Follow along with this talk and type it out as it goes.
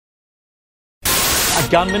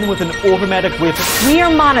gunman with an automatic weapon. We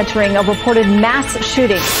are monitoring a reported mass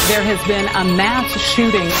shooting. There has been a mass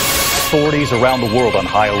shooting. Authorities around the world on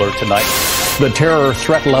high alert tonight. The terror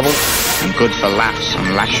threat level. And good for laughs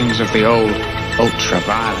and lashings of the old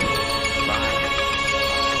ultra-violent.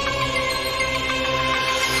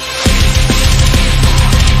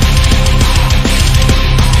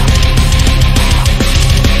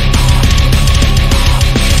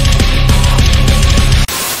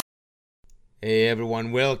 Hey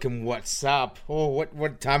everyone, welcome. What's up? Oh,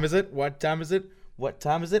 what time is it? What time is it? What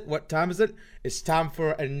time is it? What time is it? It's time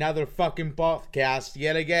for another fucking podcast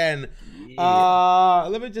yet again. Yeah.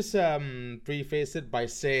 Let me just preface it by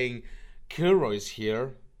saying Kilroy's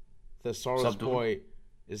here. The Soros boy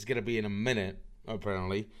is gonna be in a minute,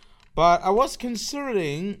 apparently. But I was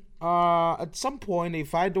considering at some point,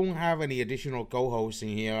 if I don't have any additional co-hosts in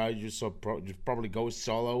here, I just probably go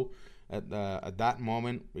solo at that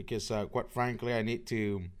moment, because quite frankly, I need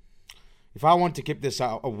to, if I want to keep this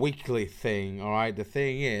a weekly thing, all right, the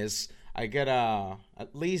thing is, I gotta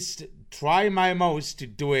at least try my most to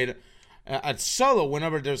do it at solo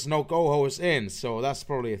whenever there's no co-host in. So that's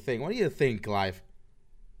probably a thing. What do you think, Clive?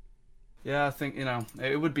 Yeah, I think,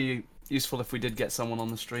 it would be useful if we did get someone on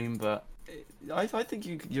the stream, but I think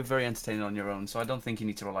you're very entertaining on your own, so I don't think you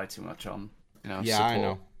need to rely too much on, yeah,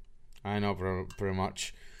 support. I know pretty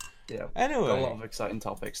much. Yeah. Anyway, got a lot of exciting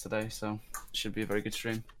topics today, so it should be a very good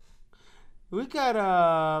stream. We got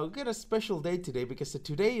a special day today, because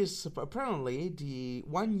today is apparently the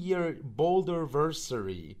 1 year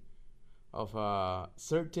Boulderversary of a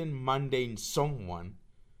certain mundane someone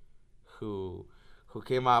who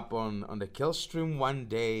came up on the kill stream one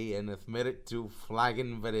day and admitted to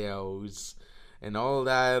flagging videos and all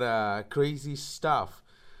that crazy stuff.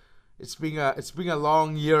 It's been a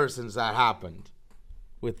long year since that happened,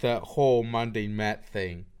 with the whole mundane Matt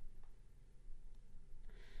thing.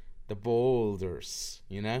 The boulders,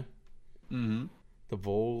 Mm-hmm. The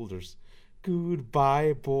boulders.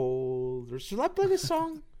 Goodbye, boulders. Should I play this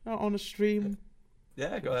song on the stream?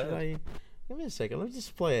 Yeah, go ahead. Give me a second. Let me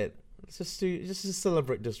just play it. Let's just to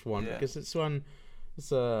celebrate this one, because it's one.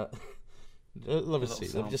 It's let me see.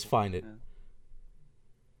 Let me just find it. Yeah.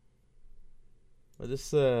 But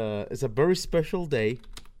this it's a very special day.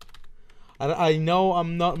 I know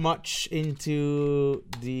I'm not much into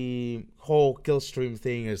the whole Killstream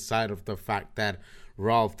thing, aside of the fact that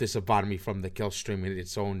Rolf disavowed me from the Killstream in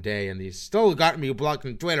its own day, and he's still got me blocked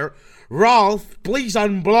on Twitter. Rolf, please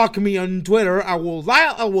unblock me on Twitter. I will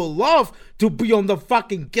love to be on the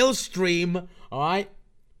fucking Killstream. All right,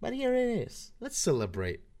 but here it is. Let's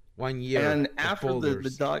celebrate 1 year. And after the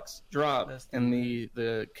docs dropped and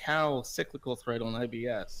the cow cyclical thread on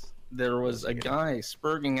IBS, there was a guy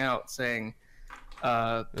spurging out saying,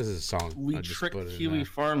 this is a song. We tricked Kiwi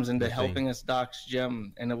Farms into helping us dox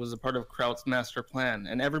Gem, and it was a part of Kraut's master plan,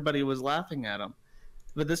 and everybody was laughing at him.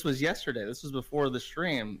 But this was yesterday. This was before the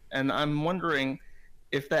stream, and I'm wondering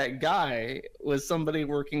if that guy was somebody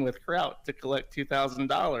working with Kraut to collect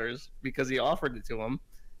 $2,000 because he offered it to him,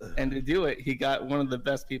 and to do it, he got one of the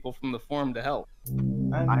best people from the forum to help.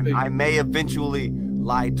 I may eventually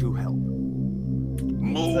lie to help.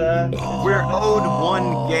 We're owed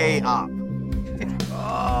one gay op.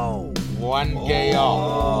 One gay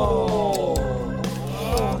op.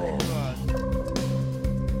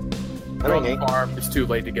 Farm. It's too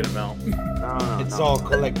late to get him out. No, it's all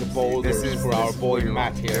collectibles. This is for our boy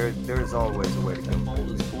Matt here. There's always a way to go.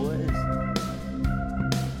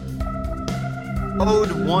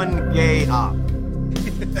 Owed one gay op.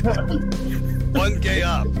 One gay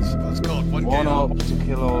op. It's called one gay op. To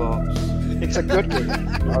kill all ops. It's a good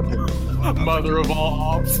one. Mother of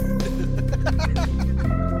all ops.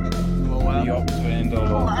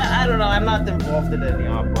 I don't know. I'm not involved in any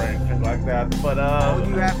op or anything like that. But all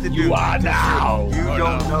you have to do. You are now. You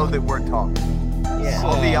don't know that we're talking. Yeah.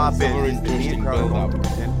 All the op very is me interesting and Crow build-up. don't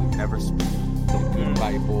pretend we've never spoken.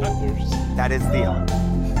 Goodbye, boulders. That is the op.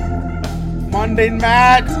 Mundane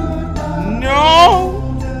Matt. No.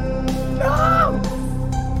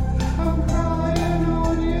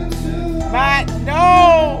 Matt,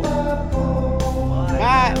 no!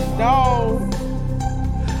 Matt, no!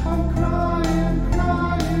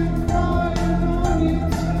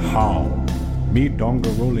 How? Meet Donga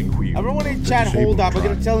Rolling Wheel. Everyone in chat, hold up. I'm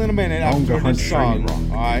gonna tell you in a minute after this song.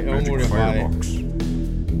 Alright, don't worry about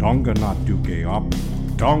it. Donga not do gay op.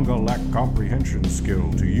 Donga lack comprehension skill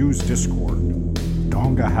to use Discord.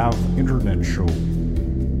 Donga have internet show.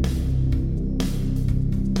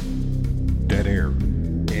 Dead air.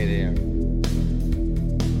 Dead air.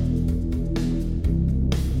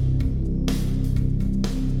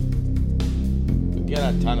 We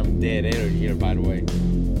got a ton of dead air here, by the way.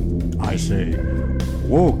 I say,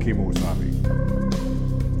 whoa, Kimosabi.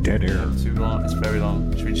 Dead air. Too long. It's very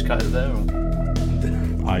long. Should we just cut it there?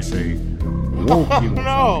 Or? I say, whoa,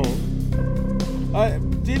 Kimosabi.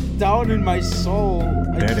 Deep down in my soul,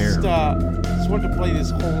 I just want to play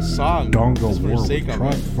this whole song. Donga just for war the sake with of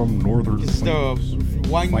Trump it. from northern It's the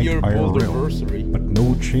 1 year old anniversary. But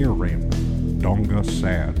no chair ramp. Donga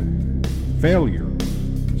sad. Failure.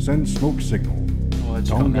 Send smoke signal.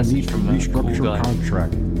 Donga needs to restructure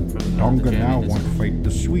contract. Donga now want to fight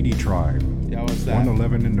the Sweetie tribe. Yeah, what's that?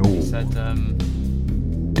 111 and 0. He said,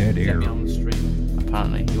 Dead get air. me on the stream.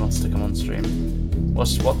 Apparently, he wants to come on stream.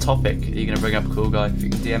 What topic are you going to bring up, cool guy? If you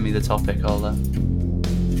can DM me the topic, I'll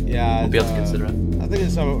be able to consider it. I think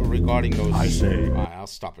it's regarding those. I say. I'll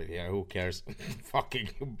stop it here. Who cares?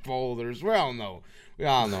 Fucking boulders. We all know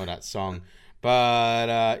that song.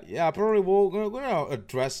 But probably we're gonna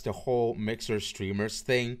address the whole Mixer streamers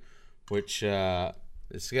thing, which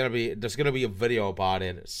there's gonna be a video about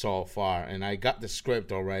it so far, and I got the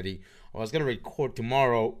script already. I was gonna record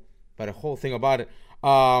tomorrow, but the whole thing about it.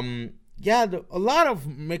 A lot of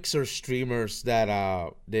Mixer streamers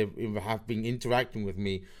that they have been interacting with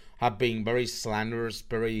me have been very slanderous,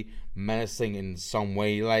 very menacing in some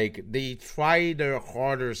way. Like, they try their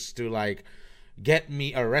hardest to, like, get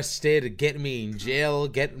me arrested, get me in jail,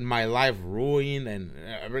 get my life ruined, and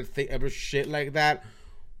every shit like that.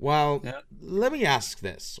 Well, let me ask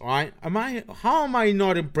this, all right? How am I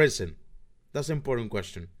not in prison? That's an important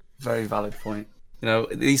question. Very valid point. You know,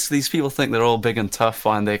 these people think they're all big and tough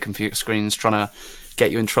behind their computer screens, trying to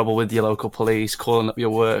get you in trouble with your local police, calling up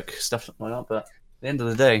your work, stuff like that. But at the end of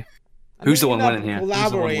the day, who's the one winning here?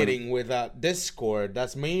 Collaborating with Discord,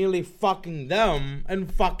 that's mainly fucking them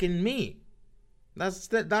and fucking me.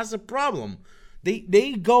 That's a problem.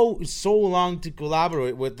 They go so long to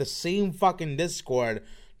collaborate with the same fucking Discord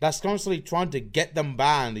that's constantly trying to get them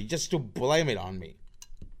banned just to blame it on me.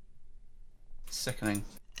 Sickening.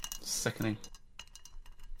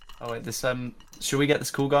 Oh wait, should we get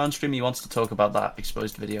this cool guy on stream? He wants to talk about that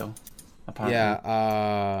exposed video. Apparently.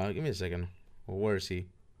 Yeah. Give me a second. Well, where is he?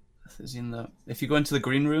 Is he in the? If you go into the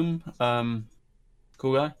green room,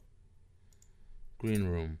 cool guy. Green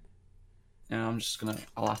room. Yeah,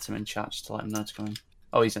 I'll at him in chat just to let him know it's coming.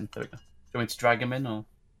 Oh, he's in. There we go. Do you want me to drag him in or?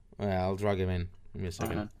 Yeah, I'll drag him in. Give me a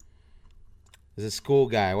second. Right, This is cool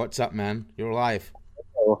guy. What's up, man? You're live.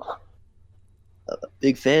 Oh,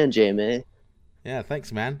 big fan, JMA. Yeah,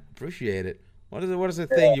 thanks, man. Appreciate it. What is the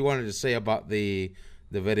thing you wanted to say about the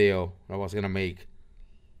video I was gonna make?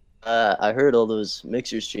 I heard all those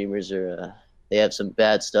Mixer streamers they have some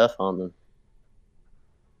bad stuff on them.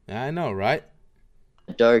 Yeah, I know, right?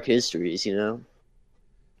 Dark histories, you know.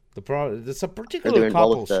 There's a particular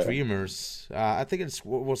couple streamers. I think it's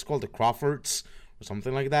what's called the Crawfords or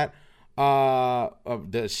something like that.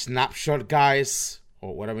 The Snapshot guys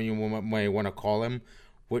or whatever you may want to call them,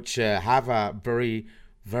 which have a very,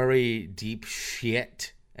 very deep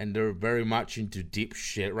shit, and they're very much into deep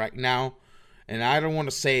shit right now. And I don't want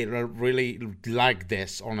to say it really like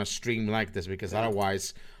this on a stream like this, because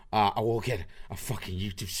otherwise I will get a fucking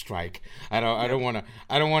YouTube strike. I don't want to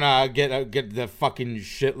get the fucking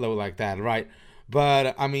shitload like that, right?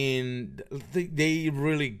 But I mean, they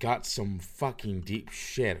really got some fucking deep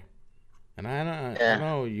shit, and I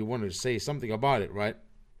know you wanted to say something about it, right?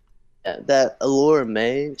 That Allure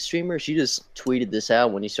May streamer, she just tweeted this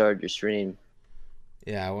out when you started your stream.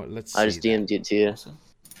 Yeah, well, let's see. I just DM'd it to you.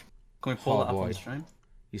 Can we pull that up on the stream?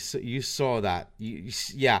 You saw that.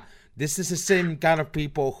 Yeah, this is the same kind of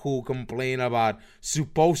people who complain about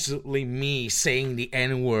supposedly me saying the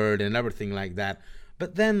N-word and everything like that.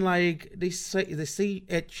 But then, like, they say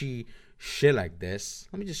etchy shit like this.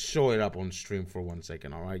 Let me just show it up on stream for 1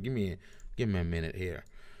 second, all right? Give me a minute here.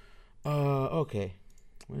 Okay.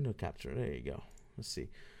 Window capture. There you go. Let's see.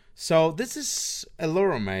 So this is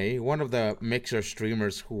Elorame, one of the Mixer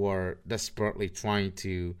streamers who are desperately trying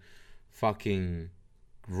to fucking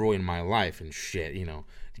ruin my life and shit, you know,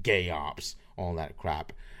 gay ops, all that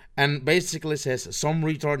crap. And basically says, some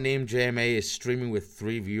retard named JMA is streaming with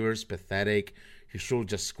 3 viewers, pathetic. He should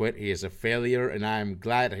just quit. He is a failure, and I am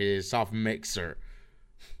glad he is off Mixer.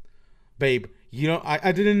 Babe, you know,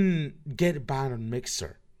 I didn't get banned on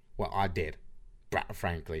Mixer. Well, I did,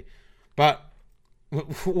 frankly. But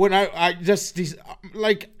when I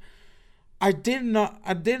did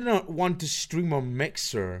not want to stream on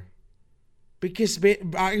Mixer because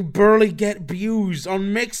I barely get views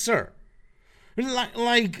on Mixer.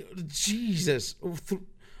 Like Jesus,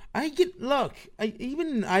 I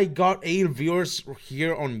got 8 viewers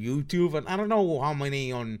here on YouTube, and I don't know how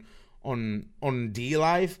many on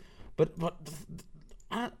DLive, but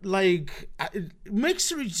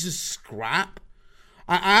Mixer is just scrap.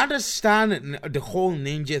 I understand the whole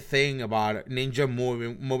Ninja thing about Ninja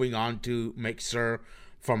moving on to Mixer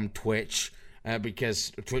from Twitch,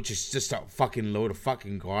 because Twitch is just a fucking load of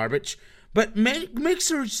fucking garbage. But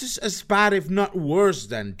Mixer is just as bad, if not worse,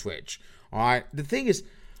 than Twitch. Alright, the thing is,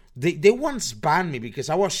 they once banned me because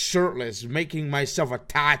I was shirtless making myself a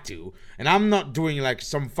tattoo, and I'm not doing like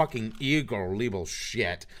some fucking e-girl label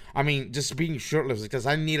shit. I mean, just being shirtless because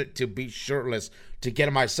I needed to be shirtless to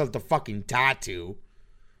get myself the fucking tattoo.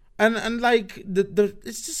 And like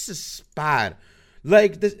it's just as bad.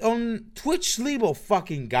 Like on Twitch label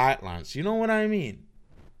fucking guidelines. You know what I mean?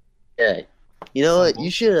 Yeah. You know what?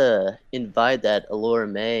 You should invite that Allura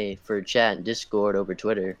May for chat and Discord over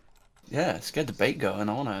Twitter. Yeah, let's get a debate going.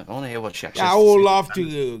 I wanna hear what she actually. I would love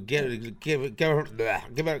to give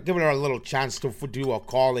her a little chance to do a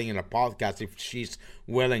calling in a podcast if she's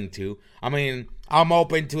willing to. I mean, I'm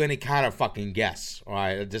open to any kind of fucking guess. All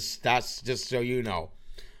right, that's just so you know.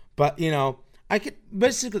 But you know, I can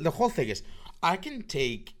basically the whole thing is I can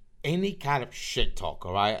take any kind of shit talk.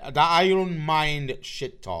 All right, I don't mind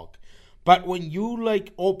shit talk. But when you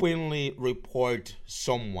like openly report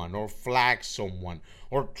someone or flag someone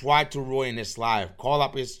or try to ruin his life, call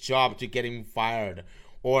up his job to get him fired,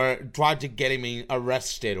 or try to get him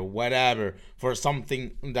arrested or whatever for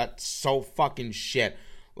something that's so fucking shit,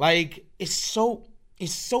 like it's so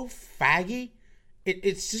faggy.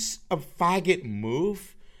 It's just a faggot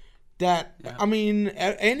move that I mean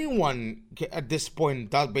anyone at this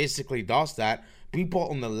point that basically does that. People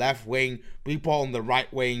on the left wing, people on the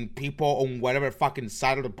right wing, people on whatever fucking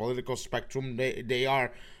side of the political spectrum they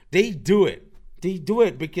are, they do it. They do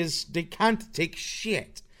it because they can't take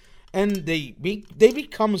shit. And they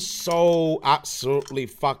become so absolutely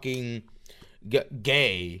fucking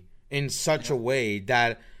gay in such a way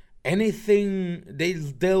that anything,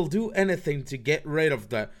 they'll do anything to get rid of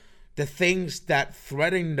the things that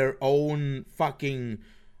threaten their own fucking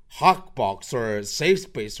hawkbox or safe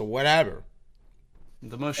space or whatever.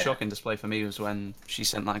 The most shocking display for me was when she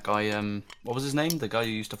sent that guy, what was his name? The guy who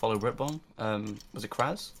used to follow Britbong? Was it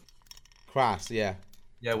Kraz? Kraz, yeah.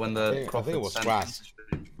 Yeah, when I think it was Kraz.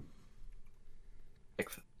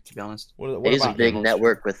 To be honest. He's a big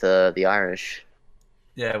network with the Irish.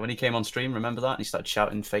 Yeah, when he came on stream, remember that? And he started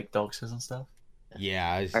shouting fake doxes and stuff.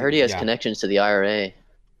 Yeah. I heard he has connections to the IRA.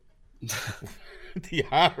 The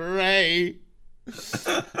IRA?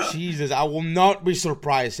 Jesus, I will not be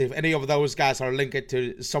surprised if any of those guys are linked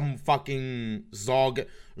to some fucking Zog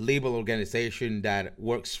label organization that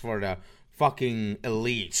works for the fucking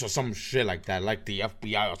elites or some shit like that, like the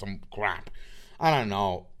FBI or some crap. I don't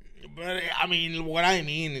know. But I mean, what I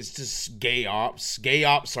mean is just gay ops. Gay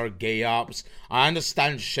ops are gay ops. I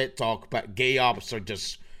understand shit talk, but gay ops are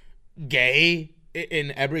just gay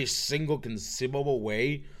in every single conceivable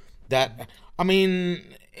way. That, I mean,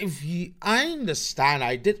 I understand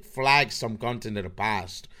I did flag some content in the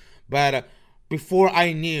past, but before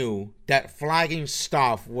I knew that flagging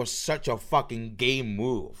stuff was such a fucking gay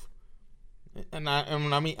move, and I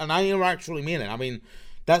actually mean it. I mean,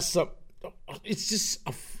 it's just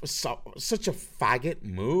such a faggot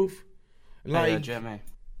move. Like, Jeremy,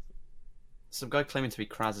 some guy claiming to be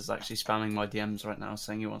Kraz is actually spamming my DMs right now,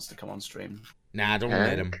 saying he wants to come on stream. Nah, don't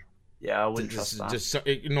let him. Yeah, I wouldn't trust that. Just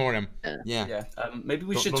ignore him. Yeah. Maybe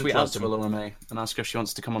we should tweet out to Allura May and ask her if she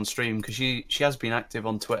wants to come on stream, because she has been active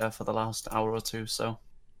on Twitter for the last hour or two. So.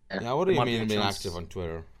 Yeah, what do you mean being active on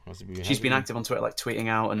Twitter? She's been active on Twitter, like tweeting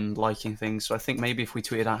out and liking things. So I think maybe if we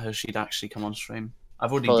tweeted at her, she'd actually come on stream.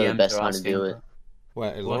 I've already probably DM'd the best her time to do it.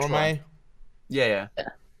 What, Allura May? Yeah.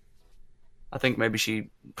 I think maybe she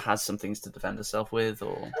has some things to defend herself with,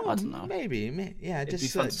 or I don't know. Maybe. Yeah,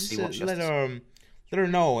 just let her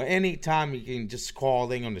know. Anytime you can just call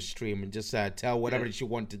in on the stream and just tell whatever she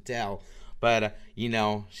wants to tell. But,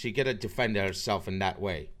 she gotta defend herself in that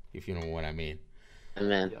way, if you know what I mean.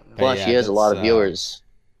 Man. Plus, she has a lot of viewers.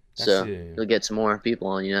 So, you'll get some more people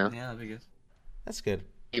on, Yeah, that'd be good. That's good.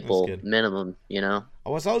 People, minimum, I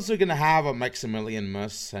was also gonna have a Maximilian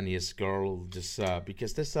Muss and his girl, just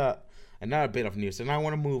because there's another bit of news. And I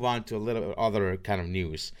want to move on to a little other kind of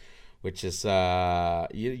news. Which is, the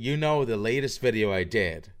latest video I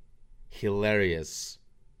did. Hilarious.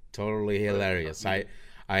 Totally hilarious.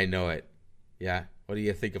 I know it. Yeah. What do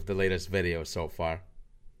you think of the latest video so far?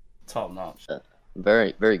 Top notch.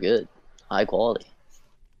 Very, very good. High quality.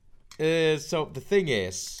 So, the thing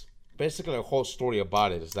is, basically the whole story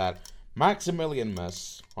about it is that Maximilian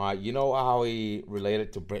Muss, you know how he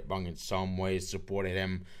related to Britbong in some ways, supported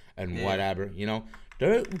him and whatever,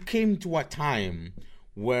 there came to a time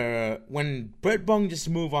where when Britbong just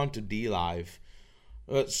moved on to DLive,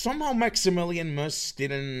 Somehow Maximilian Muss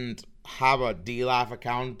didn't have a DLAF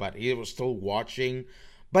account, but he was still watching.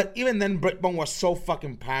 But even then, Britbone was so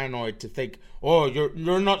fucking paranoid to think, oh,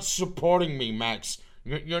 you're not supporting me, Max.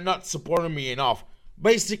 You're not supporting me enough.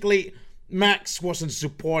 Basically, Max wasn't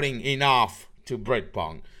supporting enough to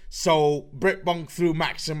Britbone. So Britbone threw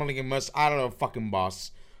Maximilian Muss out of the fucking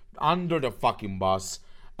bus, under the fucking bus,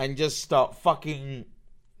 and just fucking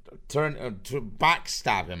to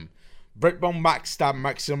backstab him. Britbone backstabbed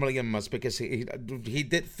Maximilian Muss because he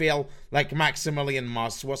did feel like Maximilian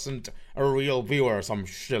Muss wasn't a real viewer or some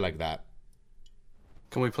shit like that.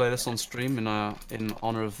 Can we play this on stream in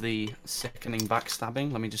honor of the sickening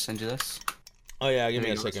backstabbing? Let me just send you this. Oh yeah, give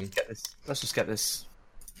me a second. Let's just get this.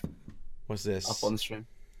 What's this? Up on the stream.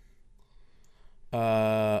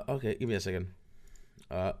 Okay, give me a second.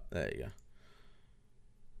 There you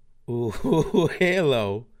go. Ooh,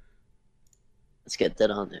 Halo. Let's get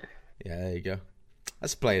that on there. Yeah, there you go.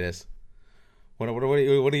 Let's play this.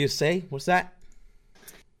 What do you say? What's that?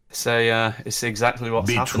 It's exactly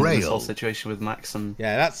what's happened in this whole situation with Max and...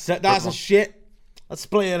 Yeah, that's a shit. Let's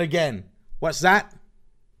play it again. What's that?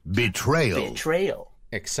 Betrayal.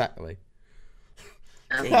 Exactly.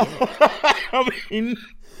 I mean,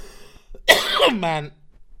 man,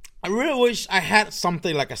 I really wish I had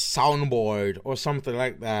something like a soundboard or something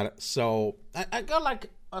like that. So I got like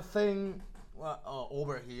a thing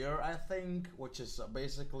over here, I think, which is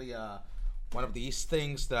basically one of these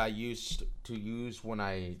things that I used to use when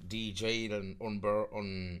I DJ'd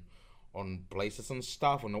on places and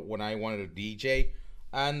stuff, when I wanted to DJ.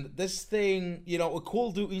 And this thing, it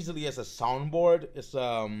could do easily as a soundboard. It's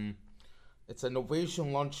an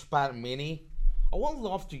Novation Launchpad Mini. I would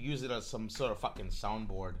love to use it as some sort of fucking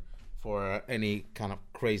soundboard for any kind of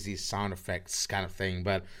crazy sound effects kind of thing,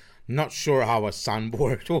 but not sure how a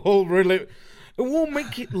soundboard will really... It won't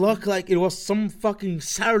make it look like it was some fucking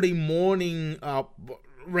Saturday morning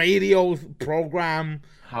radio program.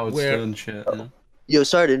 Howard Stern shit. Yeah. Yo,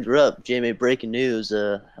 sorry to interrupt, Jamie. Breaking news.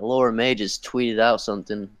 Laura May just tweeted out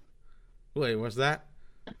something. Wait, what's that?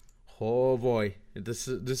 Oh boy,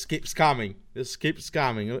 this keeps coming. This keeps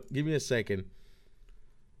coming. Give me a second.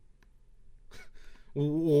 Oh!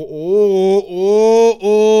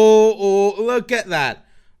 Look at that!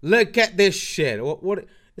 Look at this shit. What?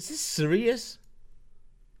 Is this serious?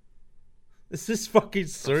 Is this fucking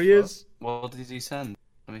serious? What did he send?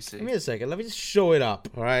 Let me see. Give me a second. Let me just show it up.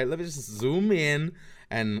 All right. Let me just zoom in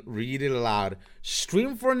and read it aloud.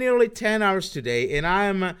 Stream for nearly 10 hours today, and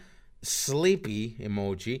I'm sleepy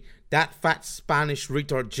emoji. That fat Spanish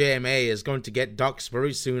retard JMA is going to get doxxed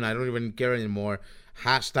very soon. I don't even care anymore.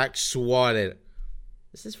 Hashtag swatted.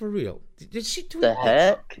 Is this for real? Did she tweet? The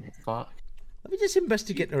heck? Fuck. Let me just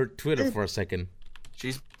investigate her Twitter for a second.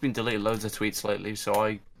 She's been deleting loads of tweets lately,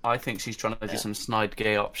 so I think she's trying to do some snide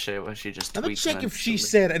gay up shit where she just tweets. Let me check if she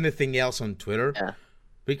said anything else on Twitter. Yeah.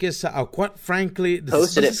 Because, quite frankly...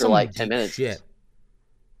 Posted it for like 10 minutes. Shit.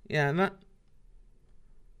 Yeah, not...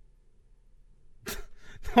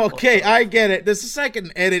 Okay, I get it. There's a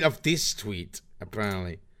second edit of this tweet,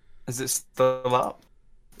 apparently. Is it still up?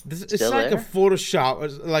 It's like a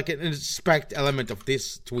Photoshop, like an inspect element of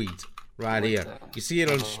this tweet right here. You see it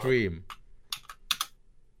on stream.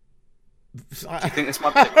 I think this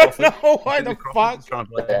might be Crawford. No, why the fuck?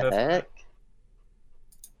 What the heck?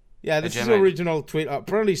 Yeah, this is the original tweet.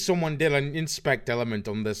 Apparently, someone did an inspect element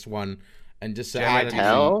on this one and just added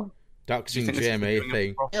the doxing JMA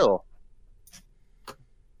thing. Hell.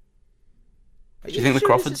 Do you think the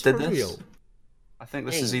Crawfords did this? Real? I think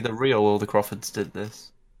this is either real or the Crawfords did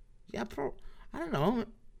this. Yeah, I don't know.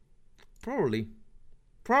 Probably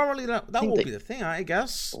that will be the thing, I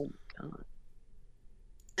guess. Oh God. I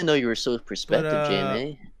didn't know you were so perspective,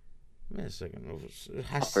 JMA. Wait a second.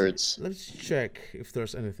 Let's check if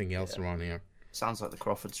there's anything else around here. Sounds like the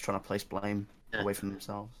Crawfords trying to place blame away from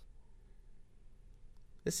themselves.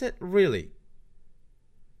 Is it really?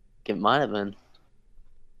 It might have been.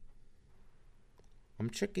 I'm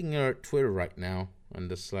checking her Twitter right now,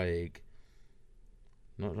 and it's like,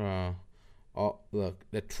 not oh look,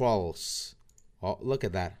 the trolls. Oh, look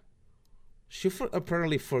at that. She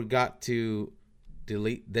apparently forgot to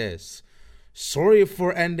delete this. Sorry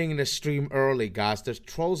for ending the stream early, guys. The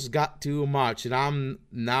trolls got too much, and I'm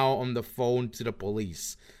now on the phone to the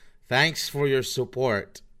police. Thanks for your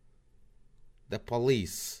support. The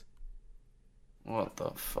police. What the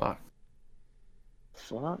fuck?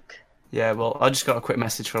 Fuck. Yeah, well, I just got a quick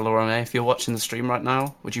message for Laura May. If you're watching the stream right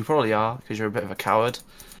now, which you probably are, because you're a bit of a coward,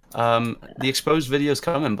 the exposed video's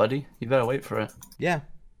coming, buddy. You better wait for it. Yeah.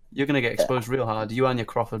 You're going to get exposed real hard. You and your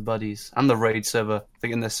Crawford buddies. And the raid server,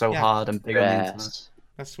 thinking they're so hard and big on the internet.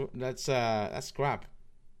 That's crap.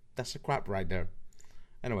 That's the crap right there.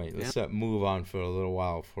 Anyway, let's move on for a little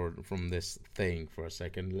while from this thing for a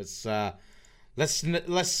second. Let's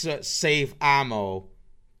save ammo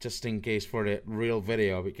just in case for the real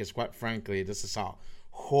video, because quite frankly, this is a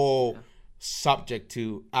whole subject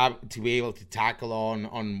to be able to tackle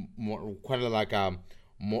on more, quite like a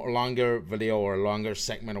more longer video or a longer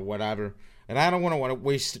segment or whatever. And I don't want to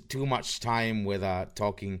waste too much time with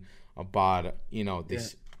talking about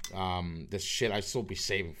this this shit. I still be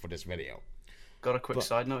saving for this video. Got a quick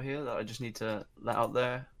side note here that I just need to let out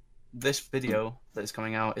there. This video that is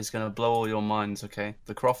coming out is going to blow all your minds, okay?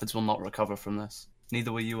 The Crawfords will not recover from this.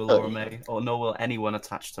 Neither will you, Laura May, or nor will anyone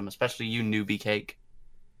attached to them, especially you, newbie cake.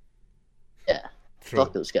 Yeah,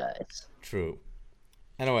 fuck those guys. True.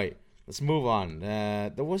 Anyway, let's move on.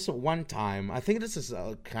 There was one time, I think this is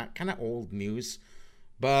kind of old news,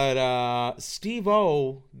 but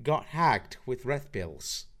Steve-O got hacked with red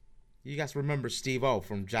pills. You guys remember Steve-O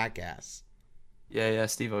from Jackass? Yeah,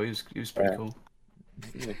 Steve-O, he was pretty cool.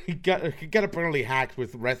 He got apparently hacked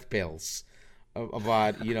with red pills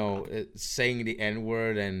about saying the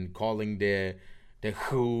N-word and calling the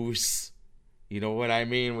Who's, you know what I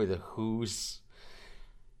mean with the Who's.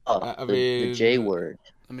 I mean the J word.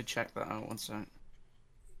 Let me check that out 1 sec.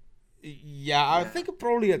 Yeah, I think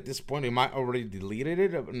probably at this point he might already deleted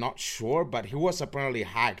it. I'm not sure, but he was apparently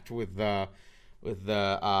hacked with the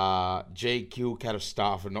JQ kind of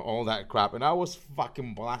stuff and all that crap, and I was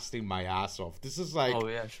fucking blasting my ass off. This is like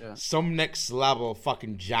some next level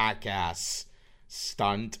fucking Jackass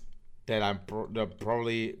stunt that that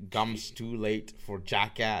probably comes too late for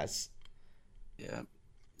Jackass. Yeah,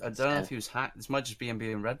 I don't know if he was hacked. This might just be him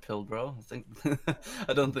being red pilled, bro.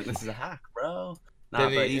 I don't think this is a hack, bro. Nah,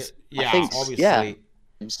 but he's obviously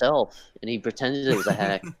himself, and he pretended it was a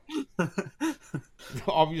hack.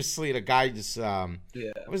 Obviously, the guy just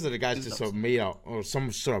was it? The guy just sort of made out or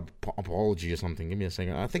some sort of apology or something. Give me a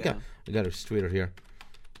second. I think I got his Twitter here.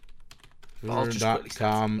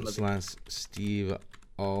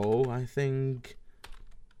 Twitter.com/Steve-O, I think.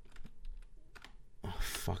 Oh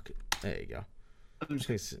fuck it! There you go.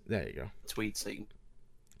 There you go. Tweeting.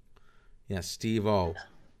 Yeah, Steve-O.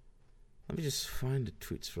 Let me just find the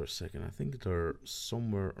tweets for a second. I think they're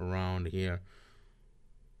somewhere around here.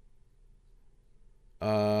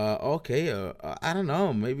 Okay. I don't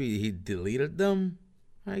know. Maybe he deleted them,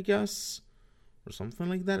 I guess, or something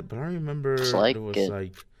like that. But I remember there was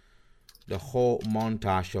like the whole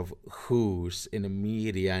montage of Who's in the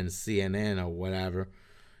media and CNN or whatever.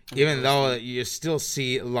 Even though you still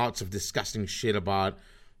see lots of disgusting shit about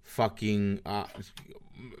fucking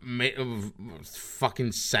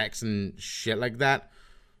fucking sex and shit like that.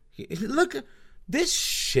 Look at this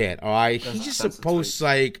shit, alright? He just posts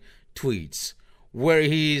like tweets where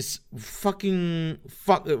he's fucking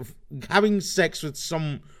having sex with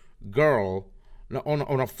some girl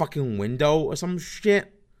on a fucking window or some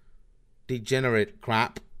shit. Degenerate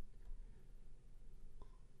crap.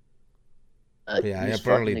 Yeah, he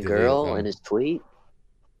apparently deleted a girl in his tweet.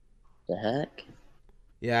 The heck?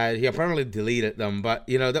 Yeah, he apparently deleted them, but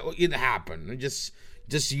it happened. Just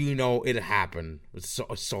it happened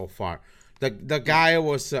so far. The guy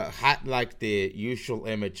was had like the usual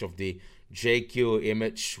image of the JQ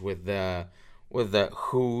image with the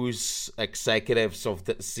Who's executives of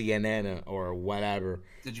the CNN or whatever.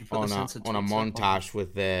 Did you put on a montage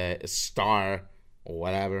with the star or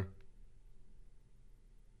whatever?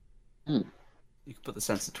 You can put the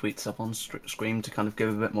censored tweets up on screen to kind of give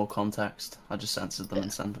a bit more context. I just censored them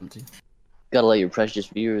and sent them to you. Gotta let your precious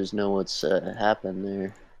viewers know what's happened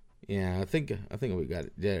there. Yeah, I think we got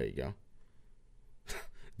it. There you go.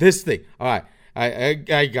 This thing. All right,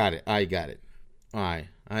 I got it. All right,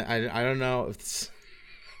 I don't know if it's...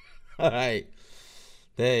 All right,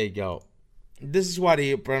 there you go. This is what he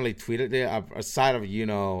apparently tweeted there, aside of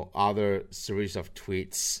other series of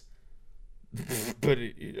tweets. But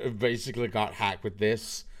it basically got hacked with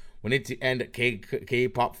this. We need to end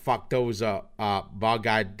K-pop. Fuck those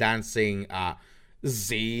bug-eyed dancing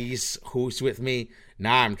Z's. Who's with me?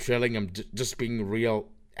 Nah, I'm chilling. I'm just being real.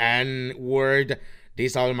 N-word.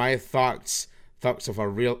 These are my thoughts. Thoughts of a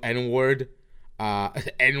real N-word.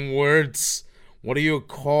 N-words. What do you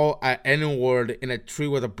call an N-word in a tree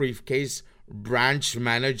with a briefcase? Branch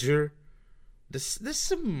manager. This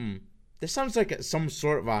sounds like some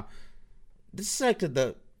sort of a... This is like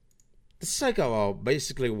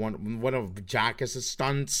basically one of Jackass's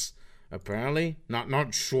stunts. Apparently,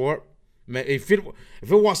 not sure. If it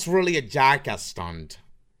was really a Jackass stunt,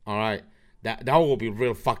 all right, that would be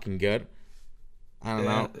real fucking good. I don't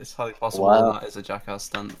know. It's highly possible that is a Jackass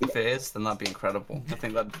stunt. If it is, then that'd be incredible. I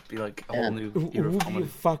think that'd be like a whole new era of Would comedy. be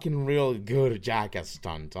a fucking real good Jackass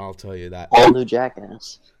stunt, I'll tell you that. All new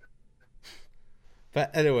Jackass.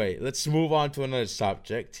 But anyway, let's move on to another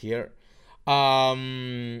subject here.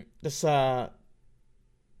 This I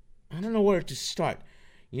don't know where to start.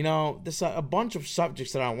 You know, there's a bunch of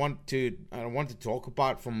subjects that I want to talk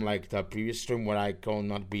about from like the previous stream where I will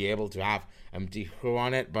not be able to have MT Crew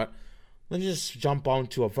on it, but let's just jump on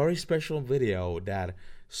to a very special video that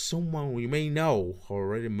someone we may know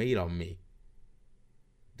already made on me.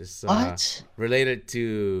 This related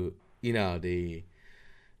to, you know, the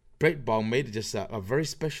Britbone made just a very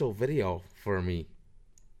special video for me,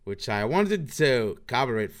 which I wanted to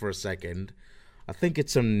cover it for a second. I think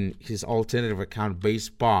it's on his alternative account, Base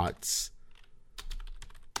Bots.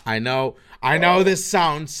 I know this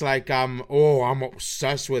sounds like I'm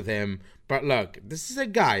obsessed with him, but look, this is a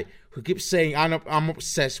guy who keeps saying I'm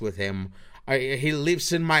obsessed with him. He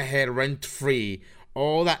lives in my head rent free,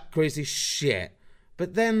 all that crazy shit.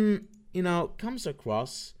 But then, you know, comes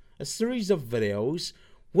across a series of videos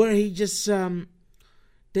where he just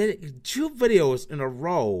did 2 videos in a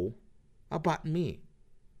row about me.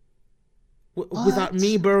 Without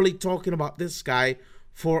me barely talking about this guy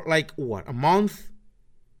for like a month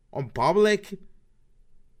on public.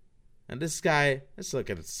 And this guy, let's look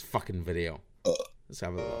at this fucking video. Let's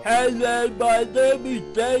have a look. Hello, my name is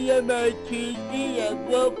JMOTV and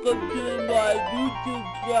welcome to my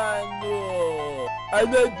YouTube channel. I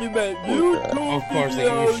like to make YouTube Of course,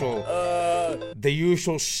 the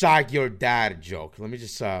usual shag your dad joke. Let me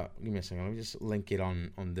just give me a second. Let me just link it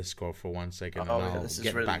on Discord for 1 second, and I'll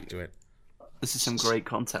get back to it. This is some great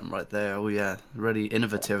content right there. Oh yeah, really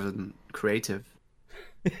innovative and creative.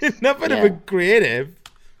 Innovative and creative?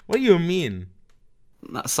 What do you mean?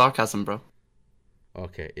 That's sarcasm, bro.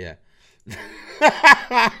 Okay, yeah.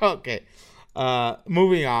 Okay.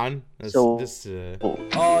 Moving on.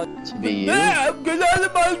 To be you. Man, get out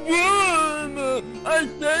of my room! I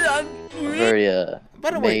said I'm free. Very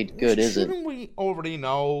By the way, made good, is it? shouldn't we already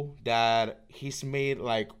know that he's made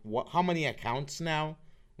like how many accounts now?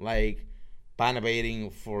 Like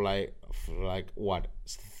banabating for like what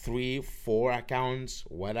 3, 4 accounts,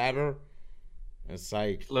 whatever. It's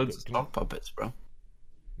like loads of stock puppets, bro.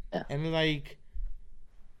 Yeah. And like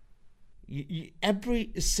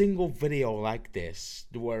every single video like this,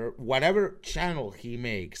 where whatever channel he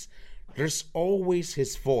makes, there's always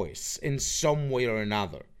his voice in some way or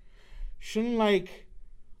another. Shouldn't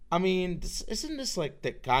isn't this like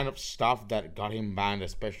the kind of stuff that got him banned,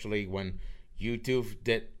 especially when YouTube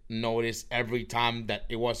did notice every time that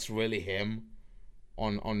it was really him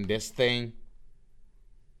on this thing?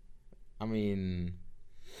 I mean,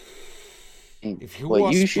 if he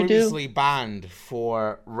was previously banned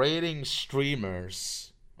for raiding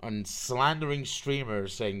streamers and slandering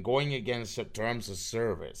streamers and going against the terms of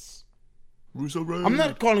service, I'm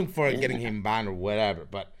not calling for getting him banned or whatever,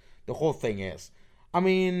 but the whole thing is, I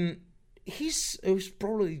mean, it was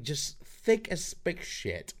probably just thick as big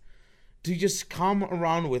shit to just come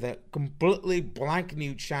around with a completely blank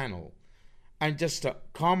new channel and just to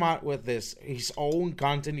come out with his own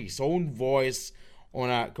content, his own voice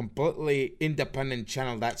on a completely independent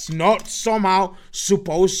channel that's not somehow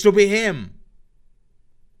supposed to be him.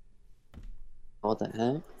 What the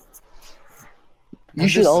heck? You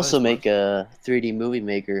should also make a 3D movie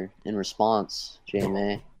maker in response,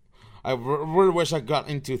 JMA. I really wish I got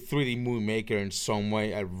into 3D Movie Maker in some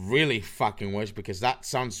way. I really fucking wish, because that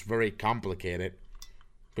sounds very complicated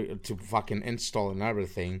to fucking install and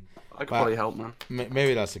everything. I could probably help, man.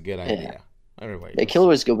 Maybe that's a good idea. Anyway, yeah,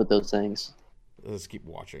 Killer is good with those things. Let's keep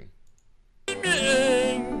watching. Oh,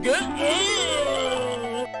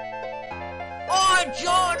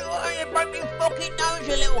 John! Oh, you broke me fucking nose,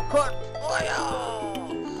 you little cunt! Oh,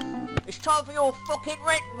 it's time for your fucking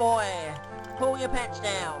rent, boy! Pull your pants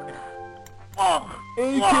down. Oh,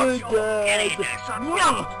 okay, Dad.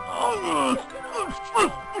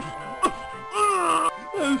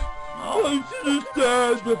 I should've,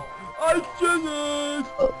 Dad. I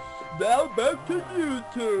should've. Now back to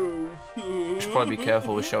YouTube. You should probably be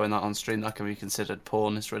careful with showing that on stream. That can be considered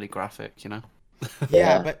porn. It's really graphic, you know?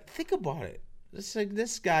 Yeah, but think about it. It's like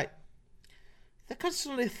this guy that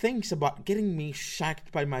constantly thinks about getting me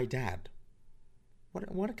shagged by my dad.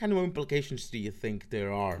 What kind of implications do you think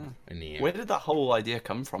there are in the end? Where did that whole idea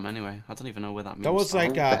come from, anyway? I don't even know where that means. That was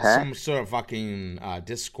like some sort of fucking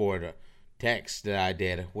Discord text that I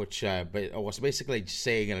did, which I was basically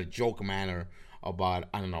saying in a joke manner about,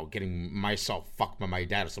 I don't know, getting myself fucked by my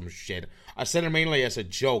dad or some shit. I said it mainly as a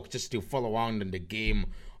joke, just to follow on in the game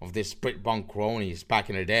of this Britbone cronies back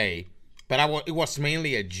in the day. but it was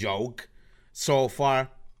mainly a joke so far.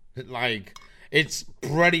 Like, it's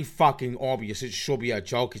pretty fucking obvious it should be a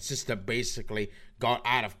joke. It's just that basically got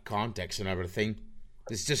out of context and everything.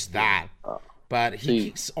 It's just that. But he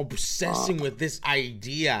keeps obsessing with this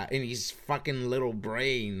idea in his fucking little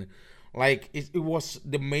brain. Like, it was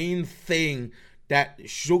the main thing that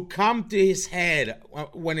should come to his head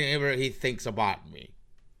whenever he thinks about me.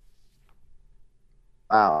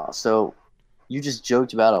 Wow, so you just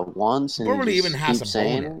joked about it once and Probably you just even has keep a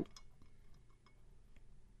saying boner.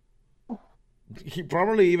 it? He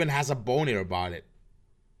probably even has a boner about it.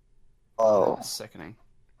 Oh. That's sickening.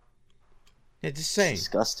 Yeah, just saying.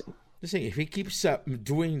 Disgusting. Just saying, if he keeps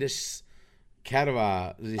doing this kind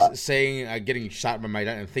of saying getting shot by my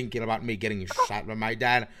dad and thinking about me getting shot by my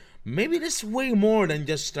dad, maybe there's way more than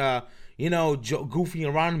just goofing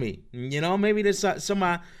around me. Maybe there's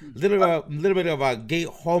some little bit of gay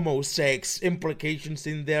homo sex implications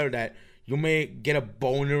in there that you may get a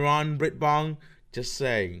boner on, Britbong. Just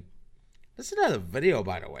saying. There's another video,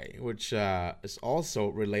 by the way, which is also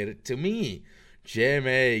related to me.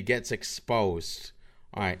 JMA gets exposed.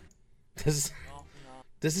 All right, this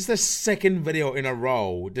is the second video in a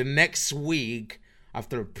row. The next week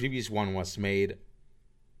after the previous one was made.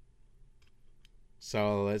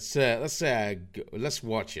 So let's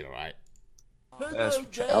watch it, all right?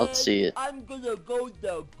 Let's see it. I'm gonna go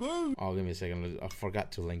to group. Oh, give me a second. I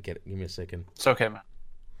forgot to link it. Give me a second. It's okay, man.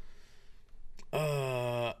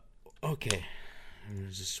 Okay.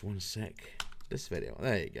 Just one sec. This video.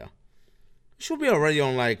 There you go. It should be already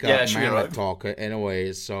on like Man Talk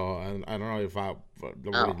anyway. So I don't know if I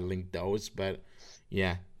already linked those, but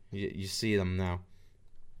yeah, you see them now.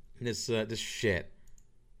 This shit.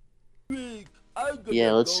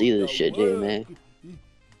 Yeah, let's see this shit, JMA.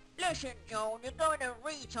 Listen, Joan, you're going to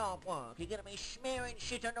retard work. You're gonna be smearing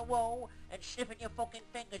shit on the wall and sniffing your fucking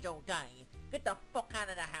fingers all day. Get the fuck out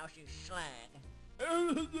of the house, you slag.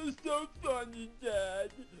 That's so funny,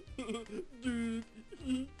 Dad. Dude,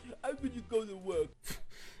 I'm gonna go to work.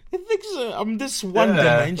 I think I'm this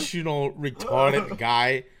one-dimensional retarded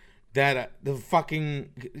guy that the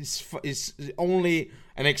fucking is only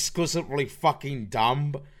and exclusively fucking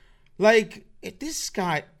dumb. Like, this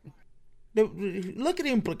guy... Look at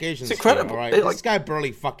the implications. It's incredible. Here, right? This guy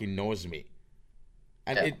barely fucking knows me.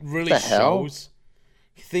 And it really shows.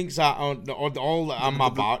 He thinks all that I'm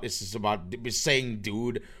about is just about saying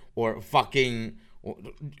dude or fucking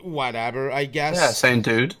whatever, I guess. Yeah, saying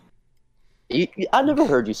dude. I never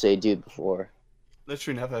heard you say dude before.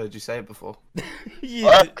 Literally never heard you say it before.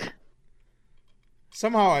 Yeah.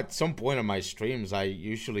 Somehow at some point in my streams I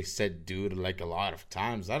usually said dude like a lot of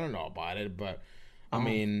times. I don't know about it, but I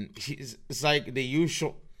mean, it's like the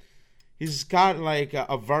usual. He's got like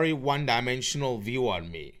a very one-dimensional view on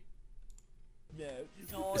me.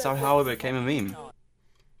 Is that how it became a meme?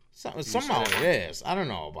 Somehow it is. I don't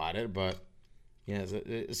know about it, but yeah,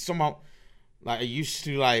 it's somehow like I used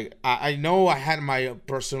to like. I know I had my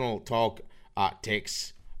personal talk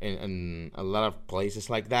tics in a lot of places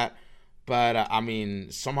like that, but I mean,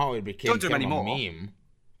 somehow it became kind of a meme.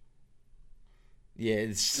 Yeah,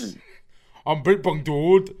 it's. I'm Britbong,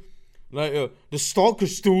 dude. Like, the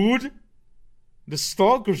stalkers, dude. The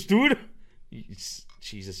stalkers, dude.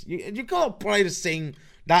 Jesus. You gotta try to sing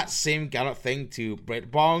that same kind of thing to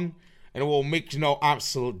Britbong, and it will make no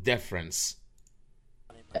absolute difference.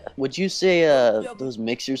 Would you say those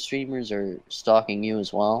Mixer streamers are stalking you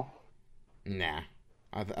as well? Nah.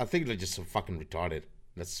 I think they're just so fucking retarded.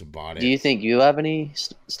 That's about it. Do you think you have any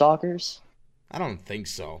stalkers? I don't think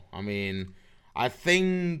so. I mean, I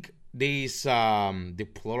think... these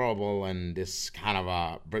deplorable and this kind of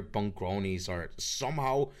Britbong cronies are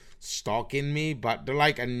somehow stalking me, but they're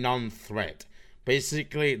like a non-threat.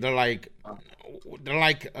 Basically, they're like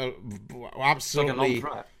absolutely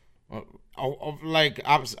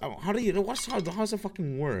how do you know how's the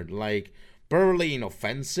fucking word, like barely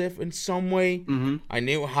inoffensive in some way. Mm-hmm. I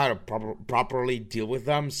knew how to properly deal with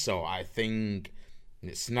them, so I think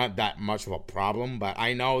it's not that much of a problem. But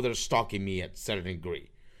I know they're stalking me at a certain degree.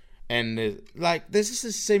 And, like, this is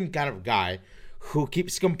the same kind of guy who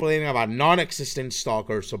keeps complaining about non-existent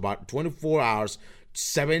stalkers about 24 hours,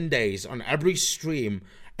 7 days on every stream.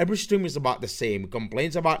 Every stream is about the same. He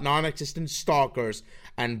complains about non-existent stalkers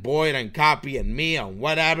and Boyd and Copy and me and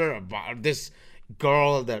whatever about this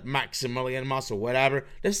girl, that Maximilian Moss or whatever.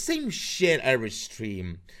 The same shit every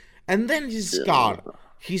stream. And then he's got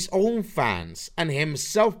his own fans and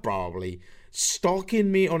himself probably stalking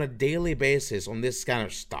me on a daily basis on this kind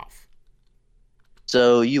of stuff.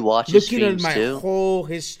 So you watch his streams Looking at my whole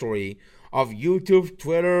history of YouTube,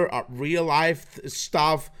 Twitter, real life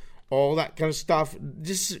stuff, all that kind of stuff.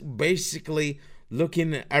 Just basically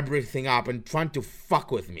looking everything up and trying to fuck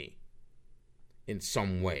with me in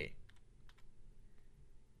some way.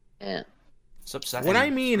 Yeah. It's upsetting. What I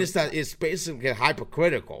mean is that it's basically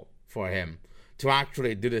hypocritical for him to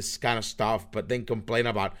actually do this kind of stuff, but then complain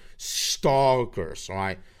about stalkers, all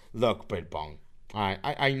right? Look, Britbong, all right,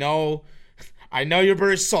 I know you're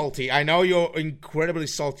very salty. I know you're incredibly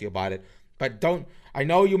salty about it, but I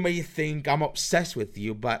know you may think I'm obsessed with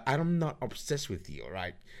you, but I'm not obsessed with you, all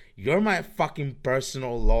right? You're my fucking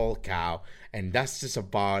personal lol cow, and that's just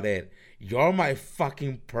about it. You're my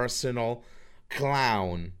fucking personal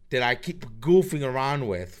clown that I keep goofing around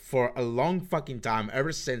with for a long fucking time,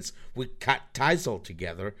 ever since we cut ties all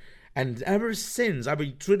together, and ever since I've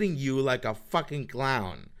been treating you like a fucking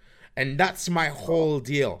clown. And that's my whole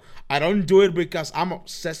deal. I don't do it because I'm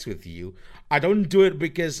obsessed with you. I don't do it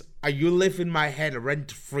because you live in my head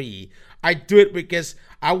rent-free. I do it because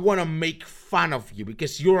I want to make fun of you,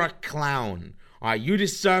 because you're a clown. You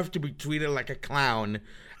deserve to be treated like a clown,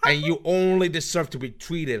 and you only deserve to be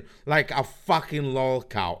treated like a fucking lol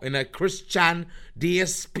cow in a Christian,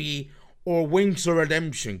 DSP, or Wings of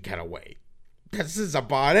Redemption kind of way. This is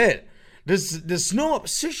about it. There's no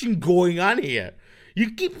obsession going on here.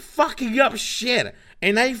 You keep fucking up shit,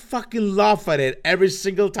 and I fucking laugh at it every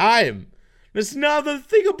single time. There's no other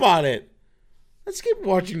thing about it. Let's keep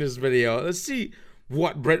watching this video. Let's see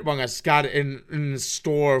what Britbong has got in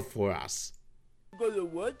store for us. I'm gonna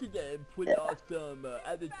work today and put out some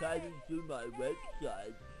advertising through my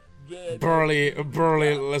website. Yeah, burly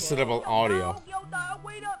listenable audio. Yo, dog,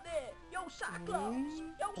 wait up there. Yo, Cyclops.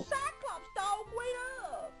 Yo, Cyclops, dog, wait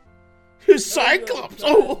up. You're Cyclops.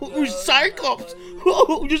 Oh, you're Cyclops.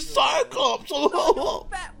 Oh, you're Cyclops. Oh.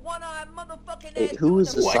 Fat one-eyed motherfucking Hey, who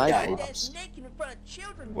is the Cyclops?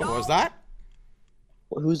 What was that?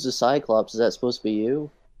 Who's the Cyclops? Is that supposed to be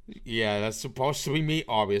you? Yeah, that's supposed to be me,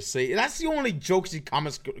 obviously. That's the only jokes he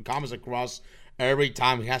comes across every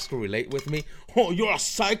time he has to relate with me. Oh, you're a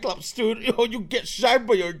Cyclops, dude. Oh, you get shot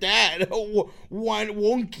by your dad. Oh, one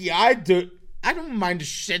wonky eye, dude. I don't mind the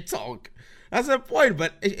shit talk. That's the point,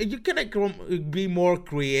 but you gotta be more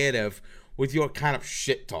creative with your kind of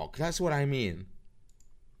shit talk. That's what I mean.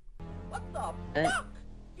 What the fuck?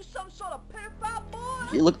 You some sort of pedophile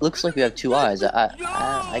boy? It looks like you have two eyes.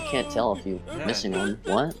 I can't tell if you're missing one.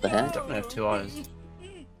 What the heck? I definitely have two eyes.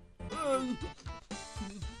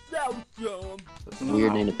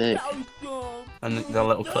 Weird name to pick. And the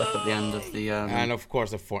little clip at the end of the and of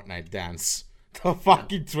course the Fortnite dance. The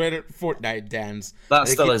fucking Twitter Fortnite dance. That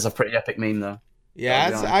still is a pretty epic meme, though.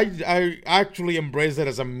 Yeah, I actually embrace it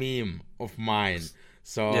as a meme of mine.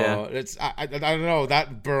 So yeah. It's I don't know,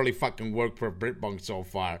 that barely fucking worked for Britbong so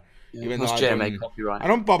far. Yeah, even though I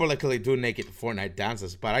don't publicly do naked Fortnite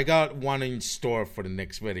dances, but I got one in store for the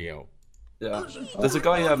next video. Yeah, there's a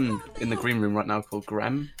guy in the green room right now called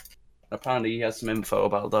Grem. Apparently, he has some info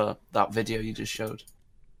about that video you just showed.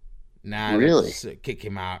 Nah, really? Kick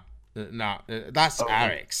him out. No, that's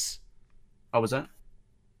Arix. Oh, was that?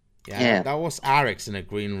 Yeah, that was Arix in a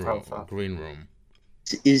green room. Green room.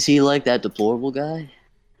 Is he like that deplorable guy?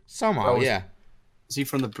 Somehow, yeah. Is he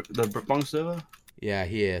from the Britbong server? Yeah,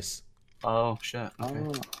 he is. Oh shit. Okay.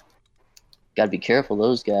 Oh. Gotta be careful,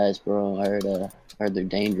 those guys, bro. I heard they're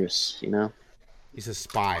dangerous. You know. He's a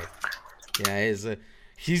spy. Yeah,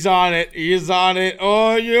 he's on it. He's on it.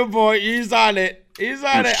 Oh, you boy, he's on it. He's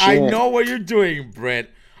on it. I know what you're doing,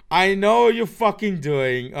 Britt. I know what you're fucking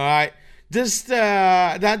doing. All right, just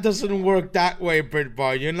that doesn't work that way, Britt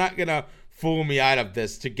boy. You're not gonna fool me out of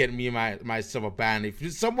this to get me myself a ban.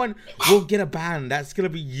 If someone will get a ban, that's gonna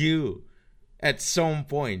be you at some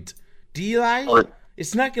point. D-Live,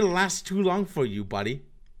 it's not gonna last too long for you, buddy.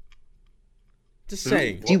 Just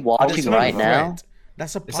saying. Is he watching right now?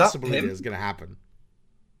 That's a possibility that's gonna happen.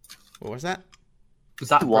 What was that? Is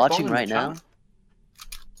that watching right now?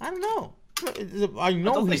 I don't know. I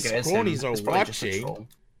know his cronies are watching.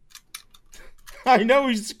 I know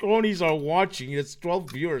his cronies are watching. It's 12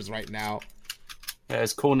 viewers right now. Yeah,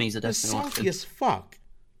 his cronies are definitely salty watching. as fuck.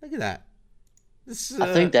 Look at that.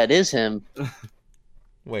 I think that is him.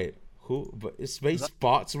 Wait, who? But is Space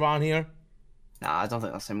bots around here? Nah, I don't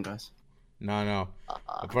think that's him, guys. No.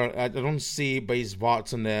 I don't see base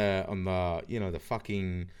bots on the the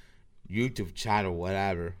fucking YouTube chat or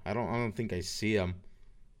whatever. I don't think I see them.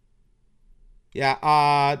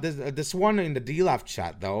 Yeah, there's one in the D-Live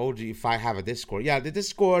chat though. If I have a Discord, yeah, the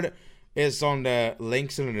Discord is on the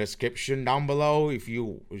links in the description down below. If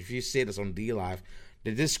you see this on D-Live,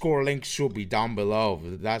 the Discord link should be down below.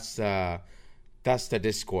 That's the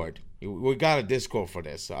Discord. We got a Discord for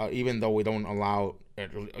this, even though we don't allow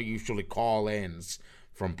usually call-ins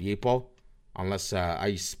from people unless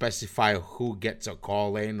I specify who gets a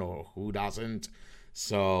call in or who doesn't.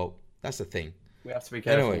 So that's the thing. We have to be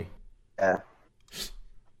careful. Anyway,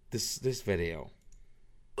 this video.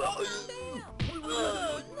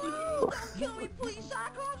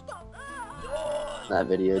 That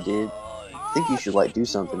video, dude. I think you should like do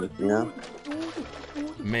something, you know?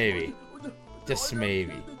 Maybe, just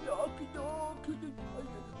maybe.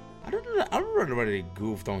 I don't know. I don't know whether they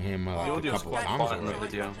goofed on him like a couple of times already.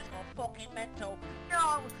 Video. Fucking mental.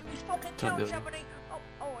 No, he's fucking killed somebody. Oh,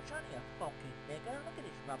 it's only a fucking nigger. Look at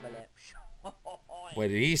his rubber lips. Wait,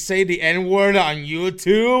 did he say the N-word on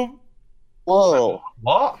YouTube? Whoa.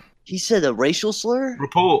 What? He said a racial slur?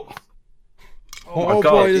 Report. Oh, my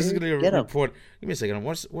God, boy, this is gonna Get him. report. Give me a second.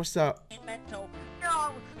 What's the? Mental.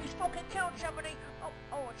 No, he's fucking killed somebody.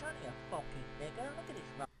 Oh, it's only a fucking nigger. Look at his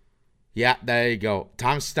rubber. Yeah, there you go.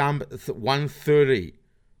 Timestamp 1:30.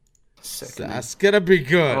 Second. That's gonna be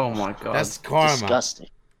good. Oh my God. That's karma. Disgusting.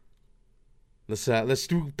 Let's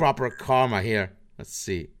do proper karma here. Let's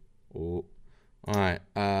see. Oh, all right.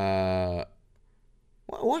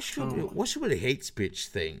 What should be the hate speech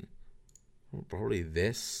thing? Probably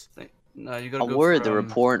this. No, you gotta I'm go worried for, the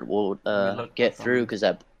report will get through because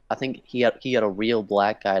I think he had a real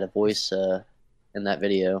black guy to voice in that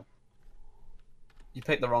video. You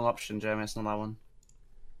picked the wrong option, Jeremy. It's not that one.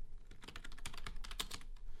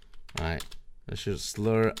 Alright. Let's just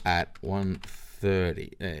slur at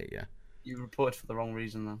 1:30. There you go. You reported for the wrong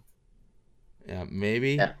reason, though. Yeah,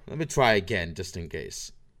 maybe. Yeah. Let me try again, just in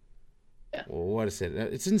case. Yeah. Well, what is it?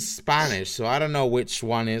 It's in Spanish, so I don't know which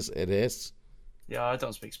one it is. Yeah, I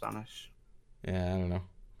don't speak Spanish. Yeah, I don't know.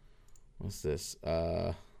 What's this?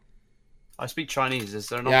 I speak Chinese. Is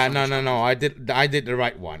there an Yeah, option? no. I did the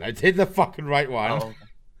right one. I did the fucking right one. Oh,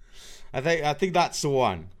 okay. I think that's the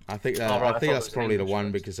one. I think Oh, right, I I think thought that's it was probably the English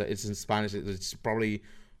one first. because it's in Spanish. It's probably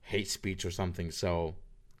hate speech or something. So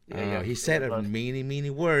I don't Yeah, know. He said a meany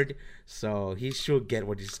word, so he should get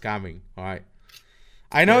what is coming. All right.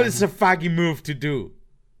 I know it's a faggy move to do,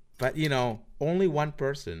 but you know, only one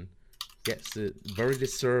person gets very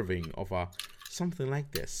deserving of something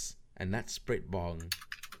like this, and that's Brit Bong.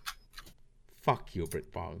 Fuck you,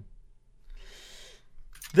 Brit Bong.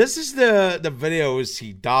 This is the videos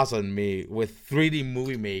he does on me with 3D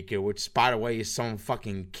Movie Maker, which by the way is some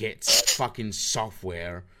fucking kid's fucking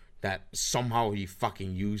software that somehow he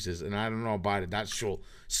fucking uses, and I don't know about it. That should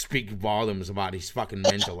speak volumes about his fucking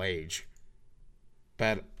mental age.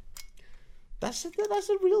 But that's a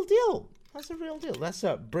real deal. That's a real deal. That's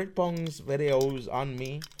Brit Bong's videos on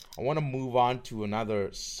me. I want to move on to another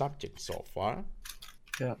subject so far.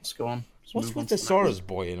 Yeah, let's go on. Let's What's move with on the to Soros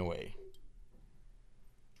boy anyway?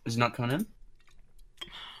 Is he not coming in?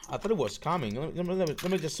 I thought it was coming.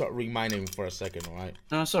 Let me just remind him for a second, all right?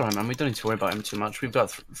 No, it's alright, man. We don't need to worry about him too much. We've got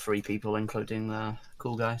 3 people, including the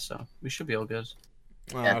cool guy, so we should be all good.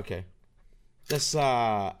 Oh, okay. Just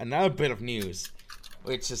another bit of news,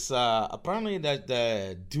 which is apparently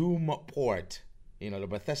the Doom port, the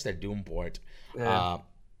Bethesda Doom port,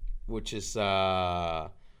 which is I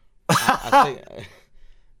think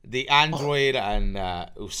the Android and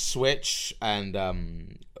Switch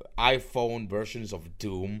and iPhone versions of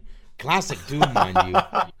Doom, classic Doom, mind you,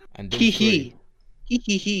 and Doom 3.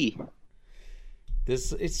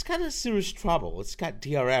 It's got a serious trouble. It's got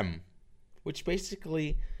DRM, which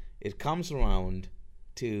basically it comes around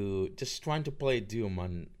to just trying to play Doom,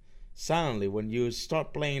 and suddenly when you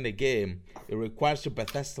start playing the game, it requires your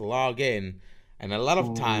Bethesda log in, and a lot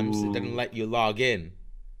of times it doesn't let you log in.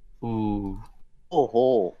 Ooh.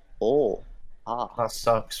 That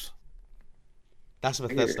sucks. That's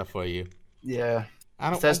Bethesda for you. Yeah.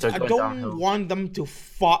 I don't want them to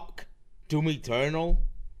fuck Doom Eternal.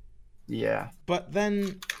 Yeah. But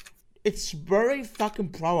then it's very fucking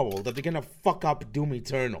probable that they're gonna fuck up Doom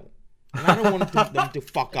Eternal. And I don't want them to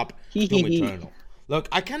fuck up Doom Eternal. Look,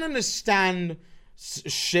 I can understand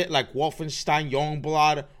shit like Wolfenstein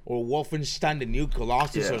Youngblood or Wolfenstein The New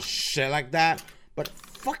Colossus or shit like that. But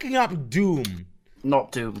fucking up Doom.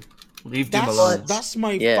 Not Doom. Leave Doom alone. That's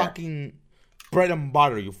my fucking bread and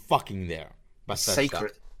butter, you fucking there.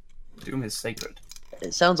 Sacred. Doom is sacred.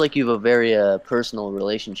 It sounds like you have a very personal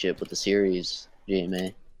relationship with the series,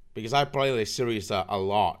 JMA. Because I play the series a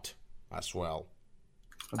lot as well.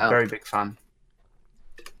 I'm a very big fan.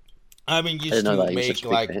 I've been used to make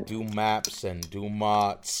like Doom maps and Doom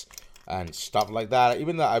mods and stuff like that.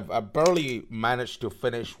 Even though I barely managed to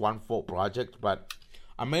finish one full project, but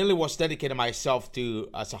I mainly was dedicating myself to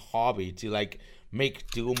as a hobby to like make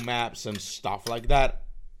Doom maps and stuff like that.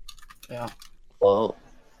 Yeah. Whoa.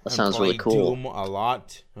 That sounds really cool. Doom a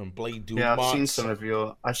lot and play Doom. Yeah, I've mods. seen some of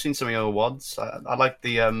your WODs. I like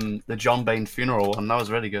the John Bain funeral one. That was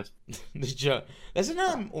really good. There's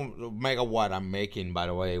another Mega WOD I'm making, by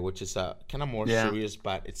the way, which is kind of more serious,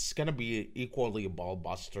 but it's gonna be equally a ball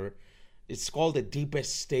buster. It's called The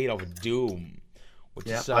Deepest State of Doom. Which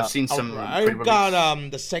is, I've seen some. I've got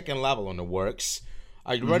the second level in the works.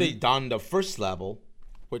 I'd already done the first level,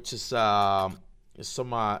 which is some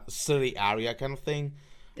city area kind of thing.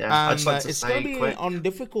 Yeah, and it's gonna be on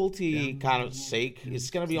difficulty kind of sake. It's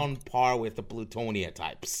gonna be on par with the Plutonia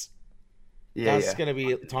types. That's gonna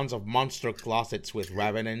be tons of monster closets with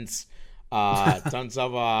revenants, tons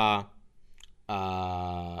of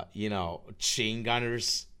chain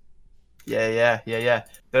gunners. Yeah.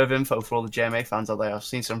 Bit of info for all the JMA fans out there. I've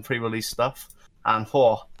seen some pre-release stuff, and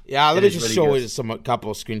let me just show you a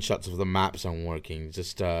couple of screenshots of the maps I'm working,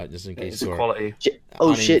 just in case. It's quality. Shit,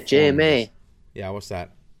 JMA. Yeah, what's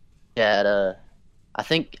that? Yeah, I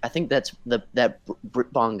think that's that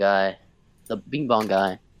Brit Bong guy, the Bing Bong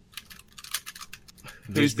guy.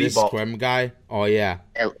 Who's this Squem guy? Oh yeah.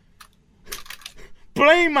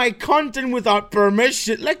 Playing my content without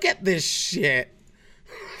permission. Look at this shit.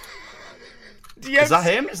 Is that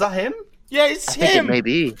him? Yeah, it's I him. think it may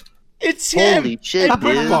be. It's him. Holy shit,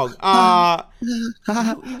 dude. You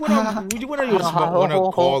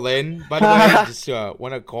wanna call in? By the way, just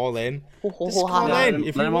wanna call in. Just call in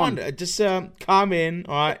if you want. Just come in.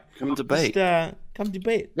 All right. Come debate. Come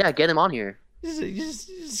debate. Yeah, get him on here.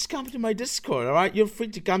 Just come to my Discord. All right, you're free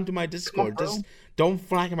to come to my Discord. Just don't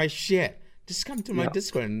flag my shit. Just come to my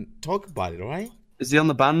Discord and talk about it. All right. Is he on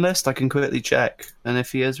the ban list? I can quickly check, and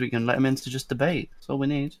if he is, we can let him in to just debate. That's all we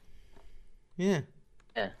need. Yeah.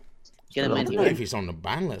 Yeah. Get him I in don't know here. if he's on the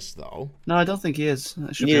ban list though. No, I don't think he is.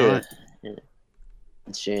 That should be alright. Yeah.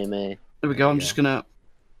 It's JMA. There we go. I'm just gonna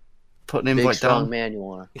put an Big invite strong down. man you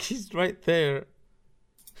are. He's right there.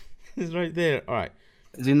 He's right there. All right.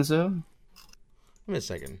 Is he in the server? Wait a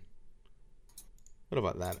second. What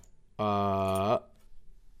about that? I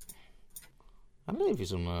don't know if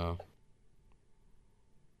he's on.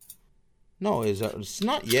 No, it's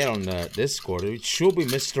not yet on the Discord. It should be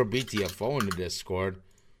Mr. BTFO in the Discord.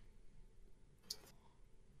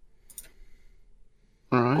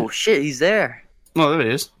 All right. Oh shit, he's there. Oh, there it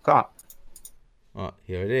is. Got. Oh,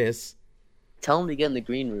 here it is. Tell him to get in the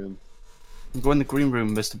green room. Go in the green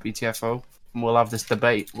room, Mr. BTFO, and we'll have this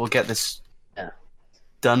debate. We'll get this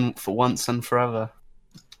done for once and forever.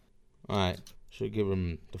 Alright. Should give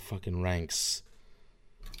him the fucking ranks.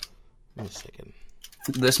 Wait a second.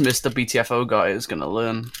 This Mr. BTFO guy is going to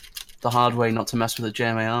learn the hard way not to mess with the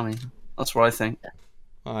JMA army. That's what I think.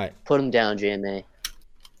 Alright. Put him down, JMA.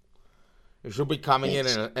 He should be coming in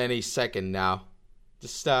any second now.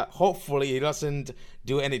 Just hopefully he doesn't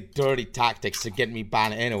do any dirty tactics to get me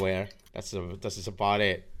banned anywhere. That's about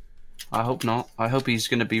it. I hope not. I hope he's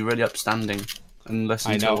going to be really upstanding and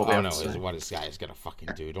listen to what we have to say. What this guy is going to fucking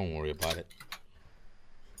do. Don't worry about it.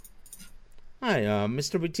 Hi,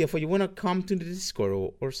 Mr. BTFO, you want to come to the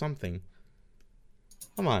Discord or something?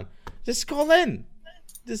 Come on. Just call in.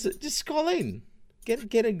 Just call in.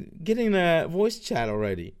 Get in a voice chat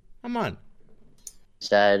already. Come on.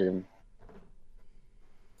 Sad.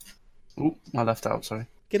 Ooh, I left out, sorry.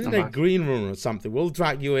 Get in a green room or something. We'll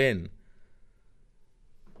drag you in.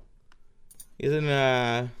 Isn't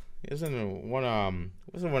one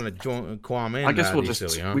to join Kwame in? I guess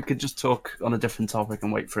we could just talk on a different topic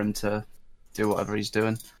and wait for him to do whatever he's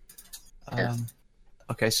doing.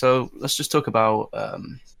 Okay, so let's just talk about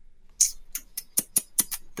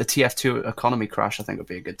the TF2 economy crash. I think would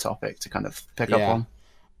be a good topic to kind of pick up on.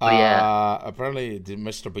 Apparently,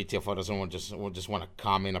 Mr. BTFO doesn't just want to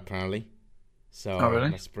comment. Apparently, so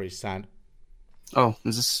that's pretty sad. Oh,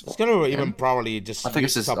 is this? It's gonna even probably just. I think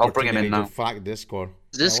it's. I'll bring him in now. Flag Discord.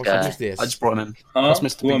 This guy. Who's this? I just brought him in. Huh? That's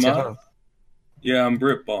Mr. BTFO. Yeah, I'm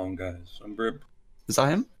Brit Bong, guys. I'm Brit. Is that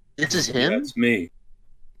him? This is him. That's me.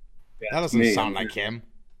 That doesn't sound like him.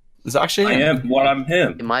 Is that actually him? I am. Well, I'm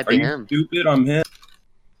him. It might Are be you him. Stupid. I'm him.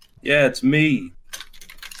 Yeah, it's me.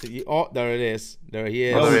 Oh, there it is. There he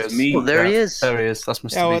is. Oh, it's me. Oh, there he is. There he is. That's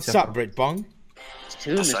Mr. Yeah, what's BTFO. up, Brit Bong? It's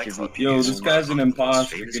two Mr. BTFO. Yo, this guy's an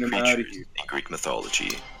imposter. Get him out of here. In Greek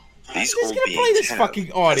mythology, I'm these just old gonna play this beings fucking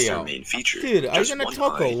have audio. as their main feature Dude, are you just gonna one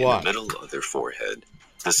talk eye or what? in the middle of their forehead.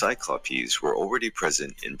 The Cyclopes were already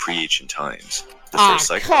present in pre-ancient times. The first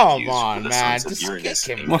Cyclopes come were on, the man. sons of Just Uranus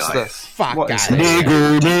kick him. and What's Gaia. this? Fuck What out is of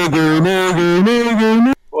this?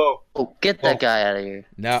 here. Whoa. Oh, get that guy out of here.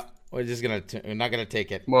 No, we're not gonna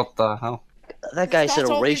take it. What the hell? That guy said That's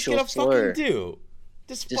a all he's racial gonna slur. fucking do.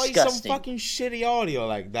 Just play some Disgusting. fucking shitty audio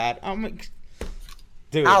like that. I'm like,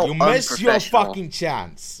 Dude, How you missed your unprofessional. fucking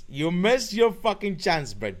chance. You missed your fucking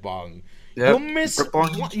chance, Brett Bong. Yep. You missed.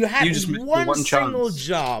 You had You just missed one one single chance.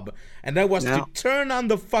 job, and that was Yeah. to turn on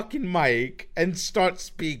the fucking mic and start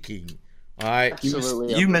speaking. All right.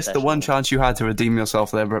 You missed the one chance you had to redeem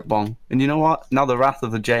yourself there, Britt Bong. And you know what? Now the wrath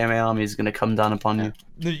of the JMA army is going to come down upon you.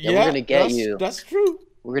 Yeah, we're gonna get you. That's true.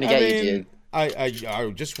 We're gonna get you, dude. I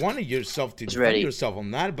just wanted yourself to defend yourself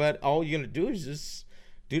on that, but all you're gonna do is just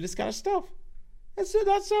do this kind of stuff. That's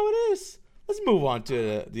how it is. Let's move on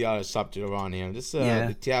to the other subject around here. This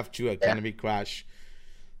the TF2 Academy crash.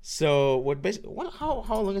 So how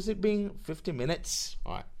long has it been? 50 minutes.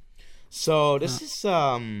 All right. So this is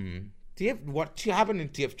what happened in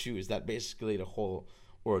TF2 is that basically the whole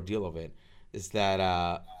ordeal of it is that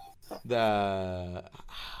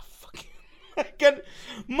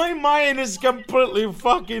my mind is completely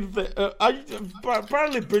fucking.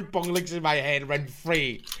 Apparently, Britpong licks in my head rent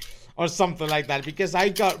free, or something like that. Because I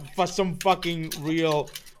got some fucking real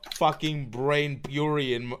fucking brain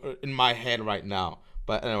fury in my head right now.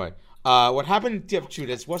 But anyway, what happened in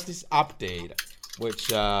TF2? Was this update,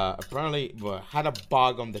 which apparently had a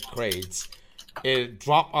bug on the crates. It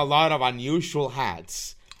dropped a lot of unusual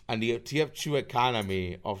hats, and the TF2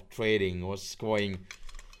 economy of trading was going.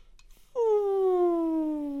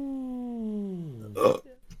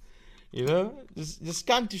 You know, just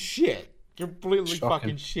gone to shit, completely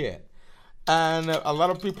fucking shit, and a lot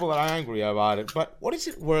of people are angry about it. But what is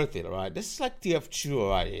it worth it, right? This is like TF2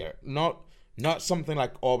 right here, not something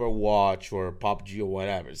like Overwatch or PUBG or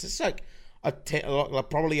whatever. It's just like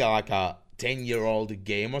probably like a 10-year-old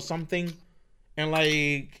game or something, and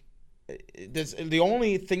like the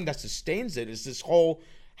only thing that sustains it is this whole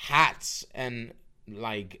hats and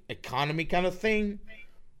like economy kind of thing.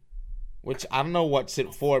 Which I don't know what's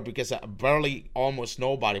it for because almost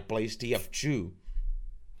nobody plays TF2.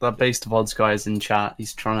 That Based of Odds guy is in chat.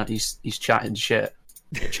 He's chatting shit.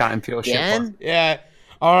 Chatting pure shit. Yeah.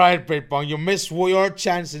 Alright, Britbong, you missed your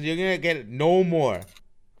chance and you're gonna get it no more.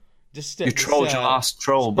 You trolled your last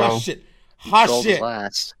troll, bro. Hush it. Hush it.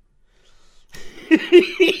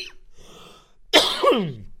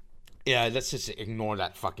 Yeah, let's just ignore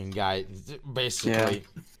that fucking guy. Basically.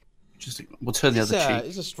 Yeah. We'll turn the other cheek.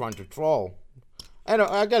 He's just trying to troll.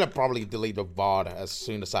 I gotta probably delete the bot as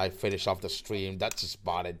soon as I finish off the stream. That's just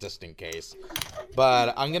botted just in case.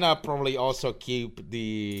 But I'm gonna probably also keep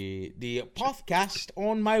the podcast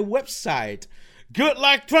on my website. Good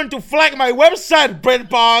luck trying to flag my website,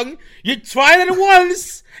 Britbong. You tried it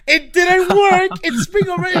once. It didn't work. It's been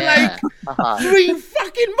already 3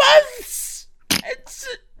 fucking months. It's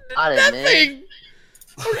nothing.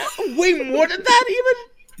 Way more than that even.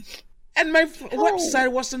 And my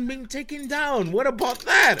website wasn't being taken down. What about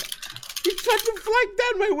that? You tried to flag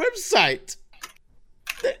down my website.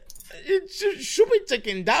 It should be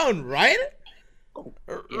taken down, right?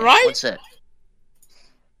 Yeah, right? What's it?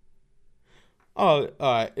 Oh,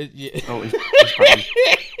 alright. Yeah.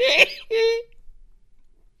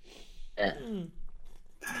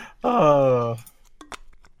 Oh.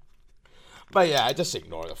 But yeah, I just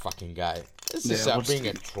ignore the fucking guy. This is being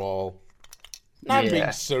a troll. Not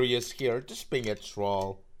being serious here, just being a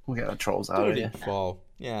troll. We'll get the trolls out of here. Troll.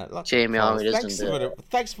 Yeah, Jamie Army doesn't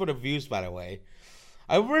thanks for the views, by the way.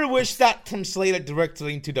 I really wish that translated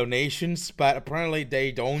directly into donations, but apparently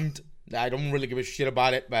they don't. I don't really give a shit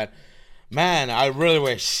about it, but man, I really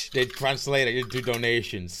wish they translated it into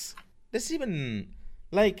donations. This even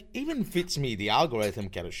fits me the algorithm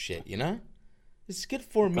kind of shit, you know? It's good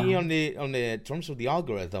for me on the terms of the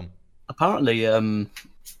algorithm. Apparently,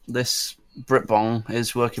 this Britbong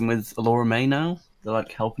is working with Alora May now. They're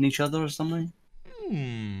like helping each other or something.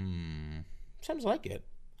 Sounds like it.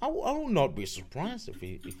 I will not be surprised if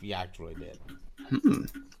he actually did.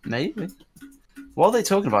 Maybe. What are they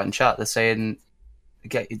talking about in chat? They're saying,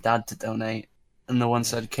 get your dad to donate. And the one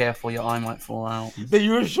said, careful, your eye might fall out. The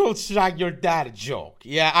usual shag your dad joke.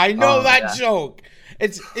 Yeah, I know that joke.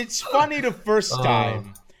 It's funny the first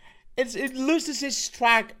time. It loses its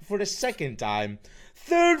track for the second time.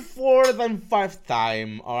 Third, fourth, and fifth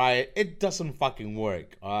time, alright? It doesn't fucking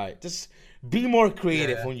work, alright? Just be more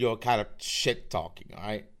creative when you're kind of shit talking,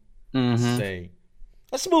 alright?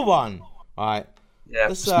 Let's move on, alright? Yeah,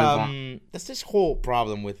 let's move on. There's this whole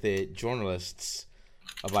problem with the journalists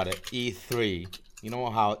about it, E3. You know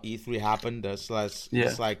how E3 happened? There's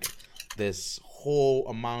like this whole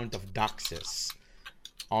amount of doxes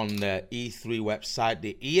on the E3 website.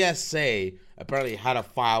 The ESA apparently had a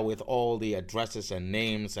file with all the addresses and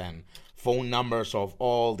names and phone numbers of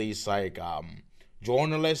all these like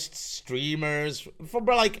journalists, streamers, for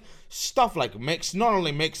like stuff like not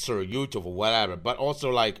only Mixer, YouTube or whatever, but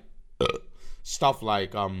also like stuff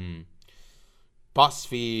like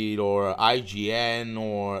BuzzFeed or IGN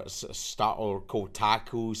or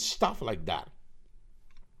Kotaku, stuff like that.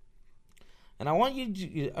 And I want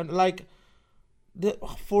you to like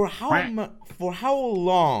for how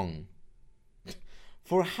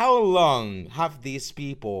long have these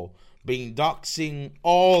people been doxing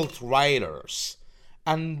alt-righters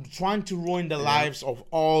and trying to ruin the lives of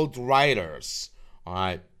alt-righters, all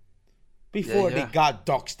right, before they got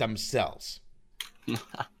doxed themselves?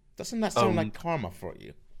 Doesn't that sound like karma for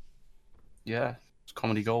you? Yeah, it's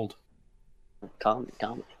comedy gold. Comedy.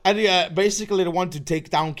 And basically they want to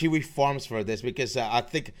take down Kiwi Farms for this because I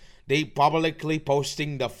think they publicly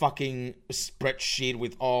posting the fucking spreadsheet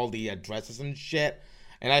with all the addresses and shit.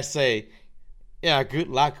 And I say, yeah, good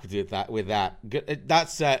luck with that. Good,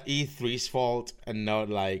 that's E3's fault and not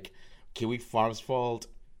like Kiwi Farms' fault.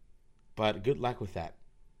 But good luck with that.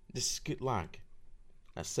 This is good luck.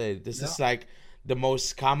 I say this is like the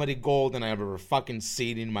most comedy gold that I ever fucking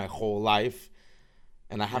seen in my whole life.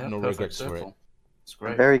 And I have no regrets for it. It's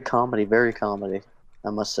great. Very comedy, I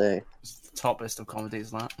must say. It's the top list of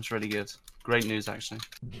comedies, that. It's really good. Great news, actually.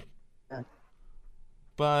 Yeah.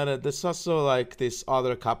 But there's also like this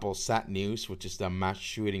other couple sad news, which is the mass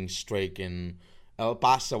shooting streak in El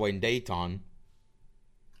Paso and Dayton,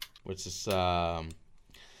 which is one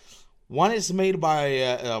is made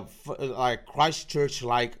by like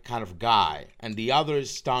Christchurch-like kind of guy, and the other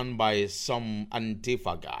is done by some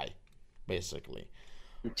Antifa guy, basically.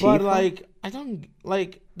 Antifa? But like, I don't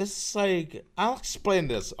like this. Is like, I'll explain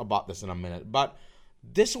this about this in a minute, but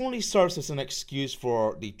this only serves as an excuse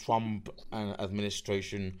for the Trump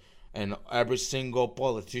administration and every single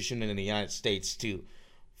politician in the United States to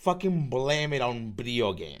fucking blame it on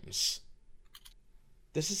video games.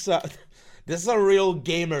 This is a real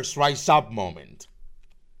gamers rise up moment,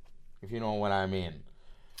 if you know what I mean.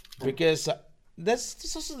 Because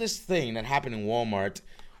there's also this thing that happened in Walmart,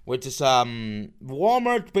 which is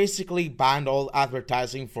Walmart basically banned all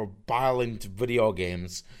advertising for violent video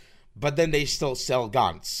games, but then they still sell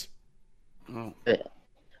guns.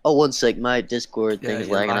 Oh, one sec, my Discord thing is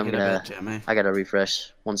lagging. I gotta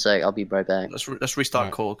refresh. 1 sec, I'll be right back. Let's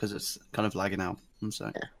restart call because it's kind of lagging out. 1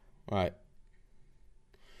 sec. Yeah. All right.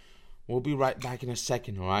 We'll be right back in a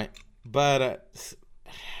second, all right? But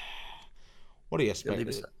what do you expect? Leave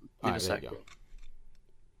a Alright, sec. there you go.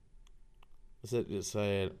 Is it just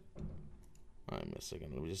say? All right, a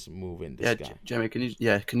second. Let me just move in this guy. Jamie, can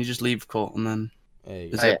you just leave call and then?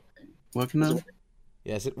 Is it working now?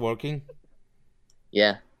 Yeah, is it working?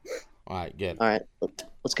 Yeah. All right, good. All right,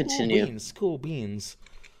 let's continue. Cool beans.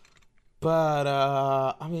 But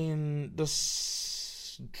I mean,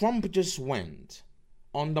 Trump just went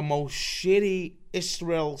on the most shitty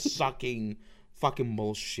Israel sucking fucking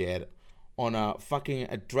bullshit on fucking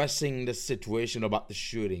addressing the situation about the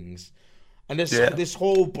shootings. And this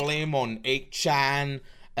whole blame on 8chan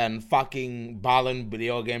and fucking Balin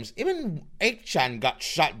video games. Even 8chan got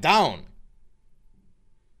shut down.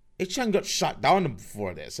 8chan got shut down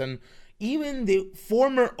before this. And even the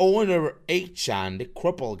former owner of 8chan, the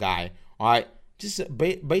cripple guy, alright, just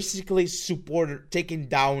basically supported taking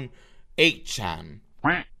down 8chan.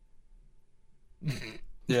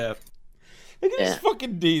 Yeah. Look at this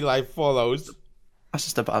fucking D-Life follows. That's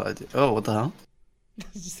just a bad idea. Oh, what the hell?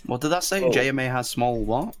 What did that say? JMA has small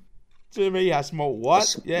what? JMA has small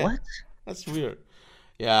what? Yeah. What? That's weird.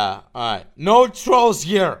 Yeah, alright. No trolls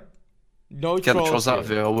here. No Get trolls the trolls out of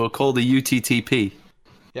here. We'll call the UTTP.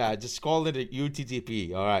 Yeah, just call it a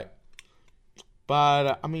UTTP. Alright.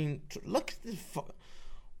 But, I mean, look at the...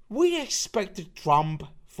 We expected Trump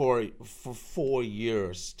for 4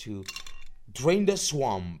 years to drain the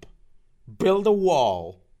swamp, build a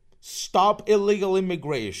wall, stop illegal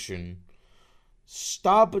immigration,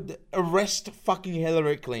 arrest fucking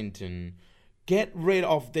Hillary Clinton, get rid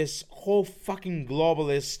of this whole fucking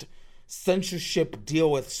globalist censorship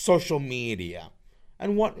deal with social media.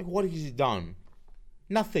 And what has he done?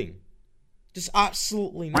 Nothing. Just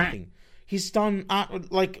absolutely nothing. He's done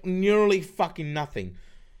like nearly fucking nothing.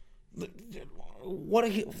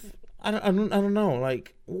 I don't know.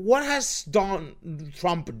 Like, what has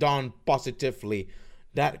Trump done positively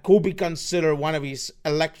that could be considered one of his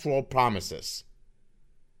electoral promises?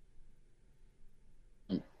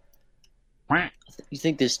 You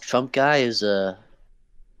think this Trump guy is a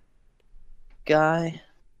guy?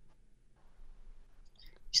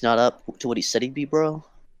 He's not up to what he said he'd be, bro.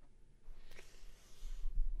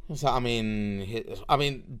 So, I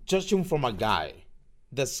mean, judging from a guy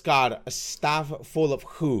that's got a staff full of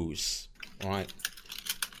who's, right?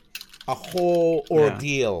 A whole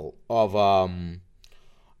ordeal of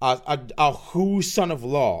a who son of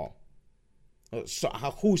law,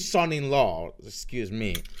 whose son-in-law, excuse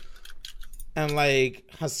me, and like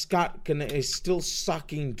is still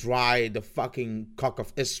sucking dry the fucking cock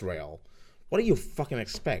of Israel. What do you fucking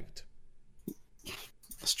expect?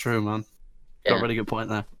 That's true, man. Got a really good point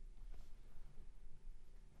there.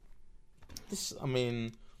 I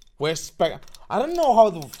mean, I don't know how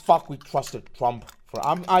the fuck we trusted Trump for.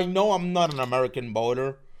 I know I'm not an American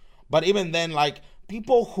voter, but even then, like,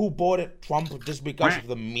 people who voted Trump just because of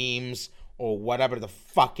the memes or whatever the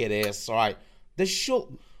fuck it is, all right, they should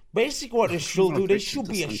basically what they should do. They should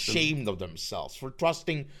be ashamed of themselves for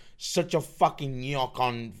trusting such a fucking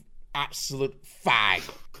neocon absolute fag.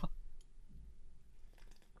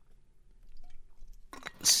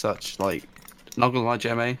 Such like, not gonna lie,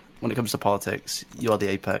 Jamie. When it comes to politics, you are the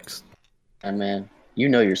apex. And man, you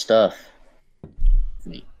know your stuff.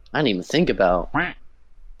 I didn't even think about.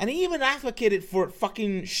 And he even advocated for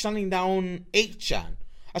fucking shutting down 8chan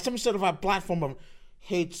as some sort of a platform of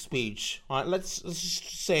hate speech. All right, let's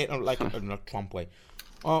just say it like in a Trump way.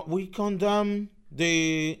 We condemn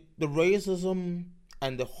the racism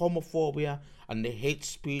and the homophobia and the hate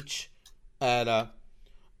speech at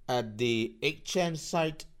the 8chan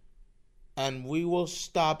site, and we will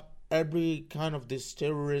stop every kind of these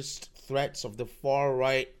terrorist threats of the far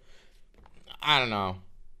right. I don't know.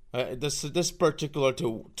 This particular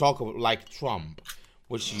to talk about like Trump,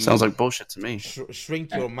 which sounds like bullshit to me.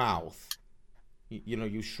 Shrink your mouth.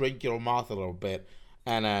 You shrink your mouth a little bit,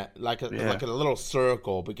 and like a little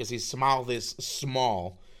circle because his mouth is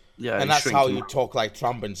small. Yeah, and that's how you talk like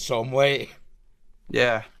Trump in some way.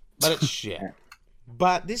 Yeah, but it's shit.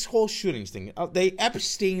 But this whole shootings thing, the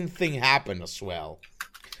Epstein thing happened as well.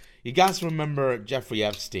 You guys remember Jeffrey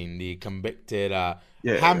Epstein, the convicted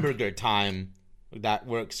hamburger time that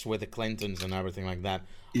works with the Clintons and everything like that?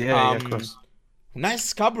 Yeah, of course.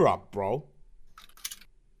 Nice cover up, bro.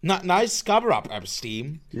 Nice cover up,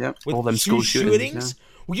 Epstein. Yep, with all them school shootings.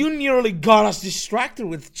 Yeah. You nearly got us distracted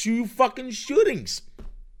with 2 fucking shootings.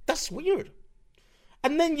 That's weird.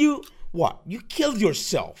 And then you killed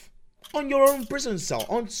yourself on your own prison cell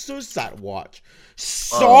on suicide watch.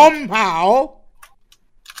 Somehow,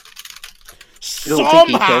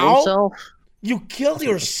 you killed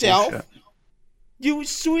yourself. You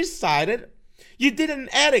suicided. You did an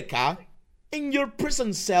Erica in your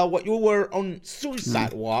prison cell while you were on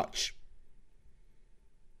suicide watch.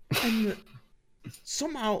 And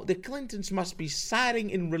somehow the Clintons must be sighing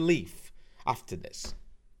in relief after this.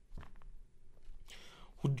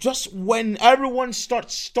 Just when everyone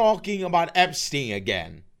starts talking about Epstein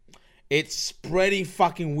again, it's pretty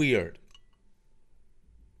fucking weird.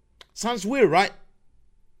 Sounds weird, right?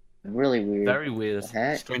 Really weird. Very weird.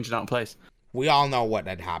 Strange and out of place. We all know what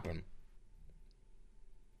had happened.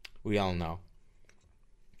 We all know.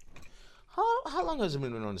 How long has it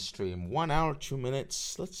been on the stream? 1 hour, 2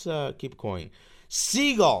 minutes? Let's keep going.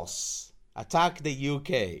 Seagulls attack the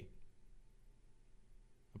UK.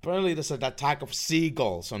 Apparently there's an attack of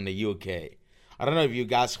seagulls on the UK. I don't know if you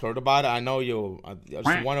guys heard about it. I know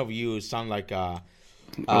one of you sound like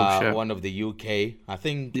one of the UK. I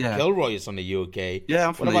think Kilroy is on the UK. Yeah,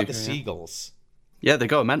 I'm from What about the the UK, seagulls? Yeah, they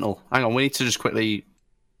go mental. Hang on, we need to just quickly...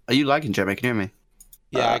 Are you lagging, Jeremy? Can you hear me?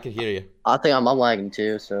 Yeah, I can hear you. I think I'm lagging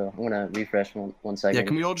too, so I'm gonna refresh one second. Yeah,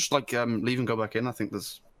 can we all just like leave and go back in? I think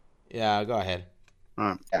there's... Yeah, go ahead.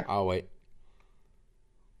 Alright. Yeah. I'll wait.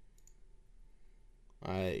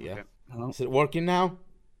 Alright, yeah. Okay. Is it working now?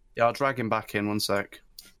 Yeah, I'll drag him back in 1 sec.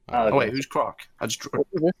 Okay. Oh wait, who's Croc? I just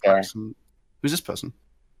Who's this guy? Who's this person?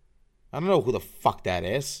 I don't know who the fuck that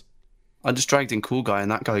is. I just dragged in Cool Guy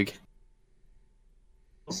and that guy.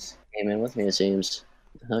 Came in with me, it seems.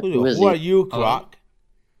 Who are you, Croc?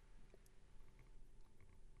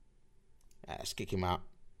 Let's kick him out.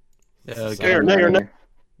 Yeah,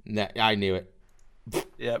 Nah, I knew it.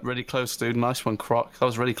 Yeah, really close, dude. Nice one, Croc. That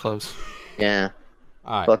was really close. Yeah.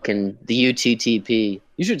 All right. Fucking the UTTP.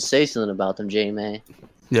 You should say something about them, J-May.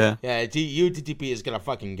 Yeah. Yeah, UTTP is gonna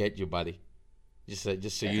fucking get you, buddy. Just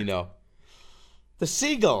so you know. The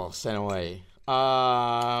seagulls, anyway.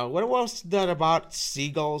 What was that about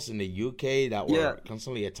seagulls in the UK that were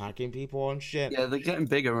constantly attacking people and shit? Yeah, they're getting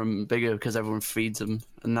bigger and bigger because everyone feeds them,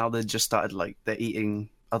 and now they just started they're eating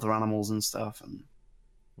other animals and stuff and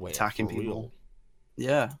attacking people. Real?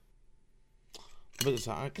 Yeah. But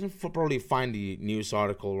I can probably find the news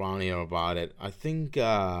article around here about it. I think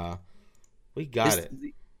we got it.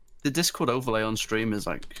 The Discord overlay on stream is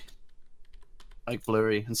like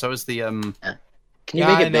blurry, and so is the Can you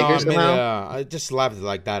make it bigger somehow? I just left it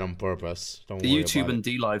like that on purpose. Don't the worry YouTube about and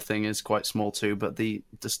D Live thing is quite small too, but the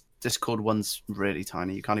Discord one's really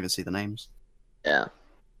tiny. You can't even see the names. Yeah.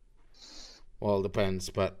 Well, it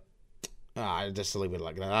depends, but Just leave it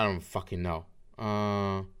like that. I don't fucking know.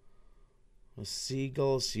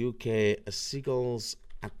 Seagulls UK. A seagulls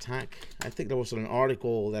attack. I think there was an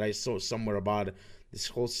article that I saw somewhere about this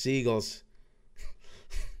whole seagulls.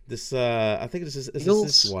 This I think this is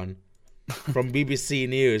this one from BBC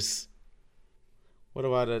News. What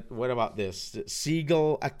about it? What about this?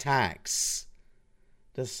 Seagull attacks.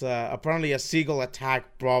 There's apparently a seagull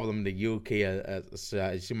attack problem in the UK,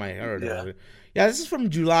 as you might have heard about it. Yeah, this is from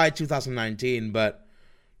July 2019, but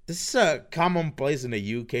this is a commonplace in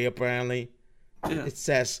the UK apparently. Yeah. It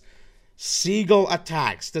says, seagull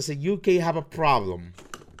attacks. Does the UK have a problem?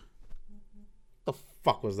 The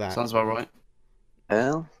fuck was that? Sounds about right.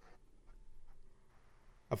 Hell.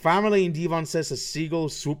 A family in Devon says a seagull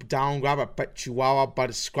swooped down, grabbed a pet chihuahua by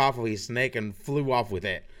the scruff of his neck and flew off with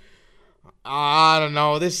it. I don't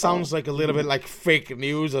know. This sounds like a little bit like fake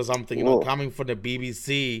news or something, you know, coming from the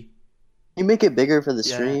BBC. You make it bigger for the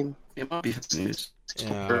stream. It might be news.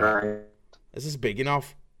 Yeah. Is this big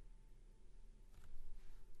enough?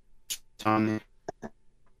 The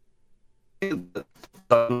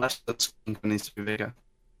needs to be bigger.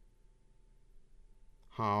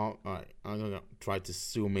 All right, I'm gonna try to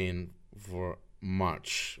zoom in for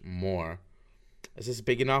much more. Is this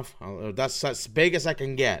big enough? That's as big as I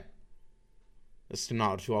can get. It's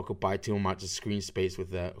not to occupy too much screen space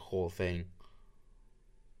with the whole thing.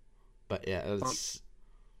 But yeah, it's.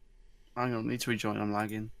 Hang on, need to rejoin. I'm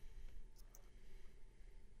lagging.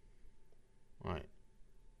 All right.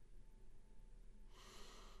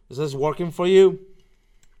 Is this working for you?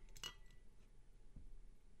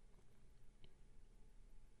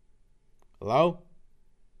 Hello?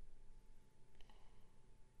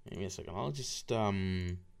 Give me a second. I'll just yeah,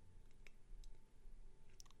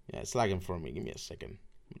 it's lagging for me. Give me a second.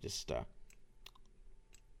 Let me just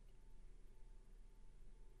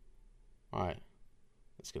alright.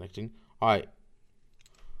 It's connecting. Alright.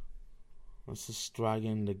 Let's just drag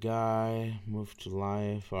in the guy. Move to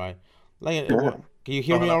live. Alright. Can you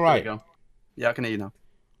hear me alright? Yeah, I can hear you now.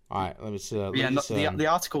 Alright, let me see. The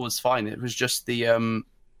article was fine. It was just the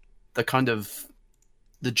kind of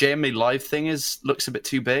the JMA Live thing looks a bit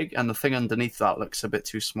too big, and the thing underneath that looks a bit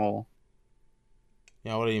too small.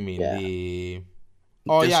 Yeah, what do you mean? Yeah. The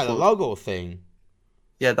Discord. logo thing.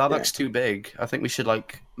 Yeah, that looks too big. I think we should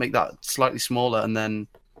make that slightly smaller and then.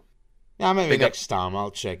 Yeah, maybe next time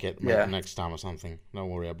I'll check it. Maybe next time or something. Don't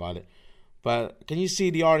worry about it. But can you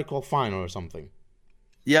see the article fine or something?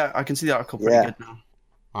 Yeah, I can see the article pretty good now.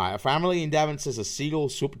 Alright, a family in Devon says a seagull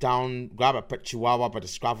swooped down, grabbed a pet chihuahua by the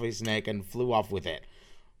scruff of his neck and flew off with it.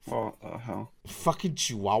 What the hell? Fucking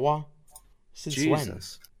chihuahua? Since Jesus. when?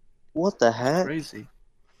 What the heck? Crazy.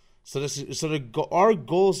 Our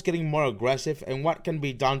goals getting more aggressive, and what can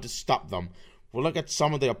be done to stop them? We'll look at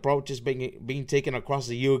some of the approaches being taken across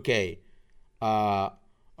the UK.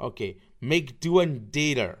 Okay, make do and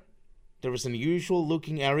dater. There is an unusual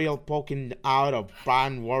looking aerial poking out of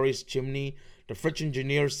Brian Warry's chimney. The French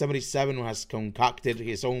engineer 77 who has concocted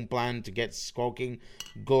his own plan to get skulking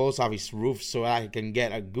goals off his roof so that he can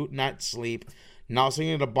get a good night's sleep. Now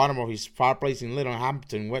sitting at the bottom of his fireplace in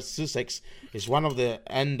Littlehampton, West Sussex, is one of the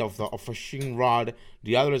end of a fishing rod.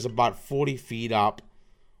 The other is about 40 feet up.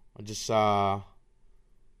 So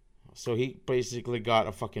he basically got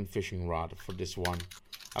a fucking fishing rod for this one.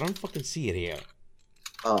 I don't fucking see it here.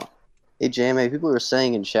 Oh. Hey, JMA, people were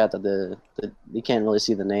saying in chat that you can't really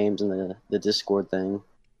see the names in the Discord thing.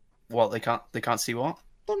 What, they can't see what?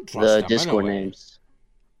 Don't trust the them Discord anyway. Names.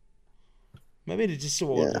 Maybe they just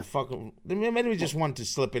what the fuck. Maybe we just want to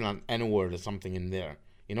slip in an N-word or something in there.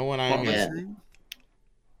 You know what I mean? Yeah.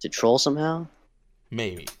 To troll somehow?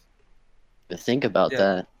 Maybe. But think about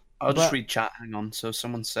that. I'll just read chat. Hang on. So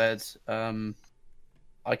someone said, I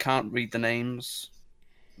can't read the names.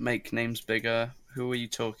 Make names bigger. Who are you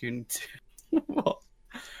talking to? What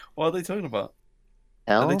are they talking about?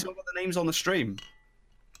 Hell? Are they talking about the names on the stream?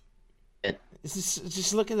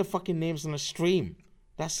 Just look at the fucking names on the stream.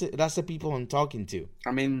 That's the people I'm talking to.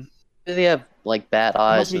 I mean, they have bad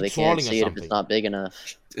eyes, so they can't see it if it's not big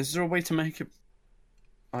enough. Is there a way to make it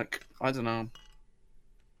I don't know.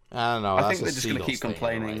 I don't know. I think they're just gonna keep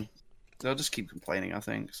complaining. Right? They'll just keep complaining. I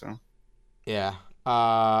think so. Yeah.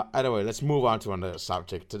 Anyway, let's move on to another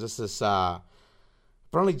subject. This is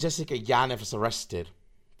apparently Jessica Yanev is arrested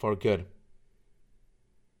for good.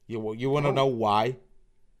 You want to know why?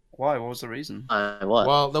 Why? What was the reason? What?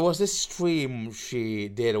 Well, there was this stream she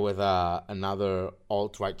did with another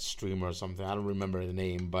alt-right streamer or something. I don't remember the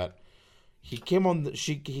name, but he came on the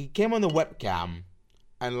webcam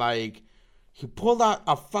and he pulled out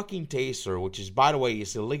a fucking taser, which is, by the way,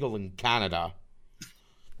 is illegal in Canada.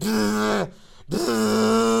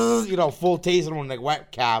 you know, full taser on the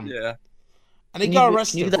webcam. Yeah. And he got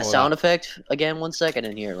arrested. Can you do that sound effect again? 1 second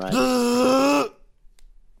in here, right?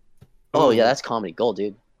 Oh yeah, that's comedy gold,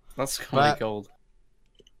 dude. That's comedy gold.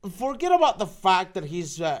 Forget about the fact that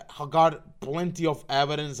he's got plenty of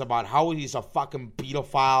evidence about how he's a fucking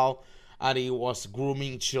pedophile and he was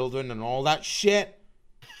grooming children and all that shit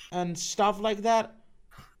and stuff like that.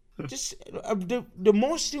 Just the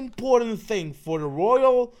most important thing for the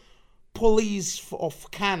Royal Police of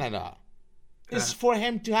Canada is for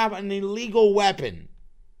him to have an illegal weapon.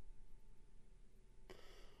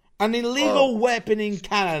 An illegal weapon in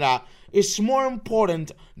Canada is more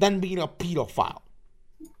important than being a pedophile.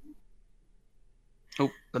 Oh,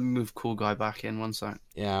 let me move cool guy back in 1 sec.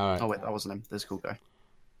 Yeah, all right. Oh, wait, that wasn't him. There's cool guy.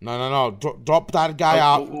 No. Drop that guy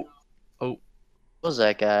out. Oh. Who's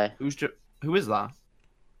that guy? Who is that?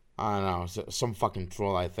 I don't know. Some fucking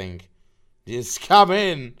troll, I think. Just come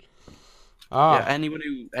in. Oh. Yeah,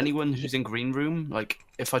 anyone who's in green room, like,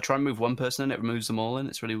 if I try and move one person in, it removes them all in.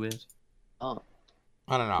 It's really weird. Oh.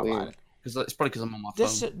 I don't know about it. It's probably because I'm on my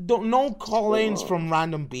phone. No call-ins from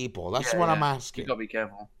random people. That's what I'm asking. You gotta be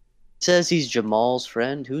careful. It says he's Jamal's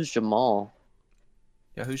friend. Who's Jamal?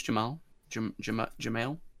 Yeah, who's Jamal?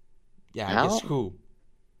 Jamal? Yeah, I guess who?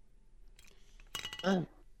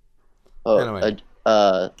 Anyway.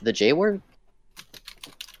 The J word?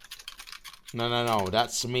 No,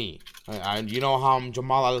 that's me. You know how I'm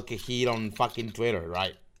Jamal Al-Kahid on fucking Twitter,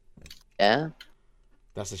 right? Yeah?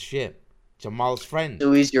 That's the shit. Jamal's friend.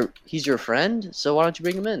 So he's your friend? So why don't you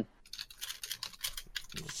bring him in?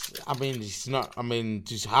 I mean, he's not. I mean,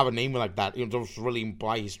 just have a name like that, it doesn't really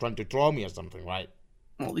imply he's trying to troll me or something, right?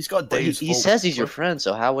 Well, he's got days. He says he's your friend,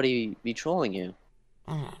 so how would he be trolling you?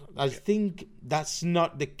 I think that's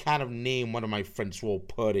not the kind of name one of my friends will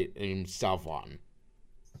put it himself on.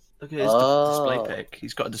 Look at his display pic.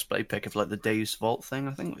 He's got a display pic of like the Dave's Vault thing.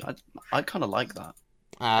 I think I kind of like that.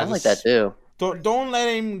 I like that too. Don't let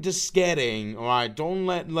him just get in, all right? Don't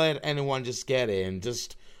let anyone just get in.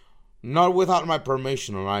 Just not without my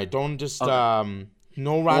permission, all right? Don't just no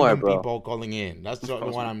random people calling in. That's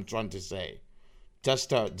what I'm trying to say.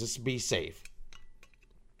 Just be safe.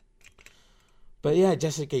 But yeah,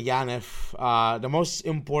 Jessica Yaniv, the most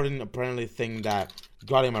important apparently thing that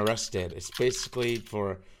got him arrested is basically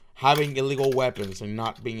for having illegal weapons and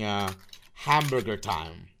not being a hamburger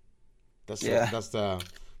time. That's the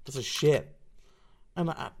shit.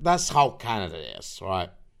 And that's how Canada is, right?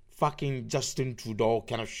 Fucking Justin Trudeau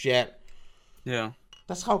kind of shit. Yeah.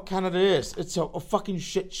 That's how Canada is. It's a fucking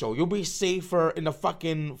shit show. You'll be safer in the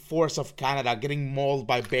fucking forest of Canada getting mauled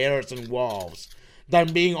by bears and wolves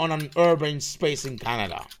than being on an urban space in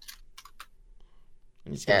Canada.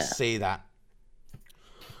 I'm just gonna say that.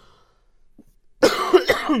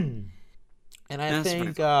 And I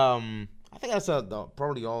think that's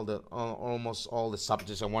probably almost all the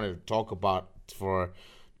subjects I wanted to talk about for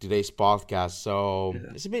today's podcast. So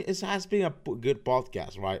it has been a good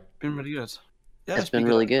podcast, right? Been really good. Yeah, it's been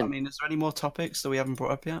really good. I mean, is there any more topics that we haven't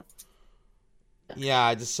brought up yet? Yeah,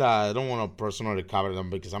 I just I don't want to personally cover them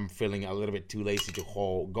because I'm feeling a little bit too lazy to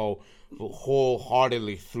go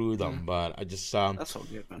wholeheartedly through them. But I just that's all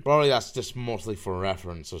good, man. Probably that's just mostly for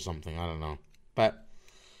reference or something. I don't know. But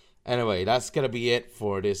anyway, that's gonna be it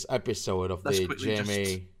for this episode of the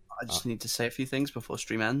JMA. I just need to say a few things before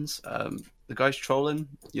stream ends. The guy's trolling.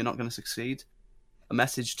 You're not going to succeed. A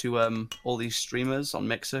message to all these streamers on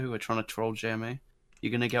Mixer who are trying to troll JMA.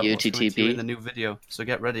 You're going to get what's coming to you in the new video. So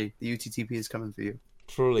get ready. The UTTP is coming for you.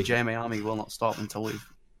 Truly. The JMA army will not stop until we've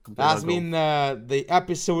completed That's been the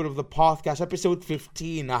episode of the podcast, episode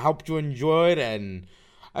 15. I hope you enjoyed, and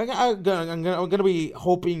I'm gonna be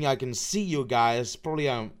hoping I can see you guys, probably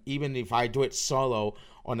even if I do it solo,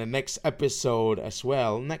 on the next episode as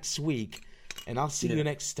well, next week. And I'll see you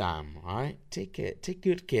next time, alright? Take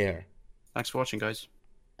good care. Thanks for watching, guys.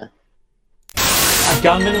 A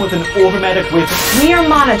gunman with an automatic weapon. We are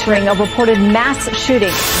monitoring a reported mass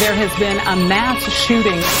shooting. There has been a mass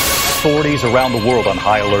shooting. Authorities around the world on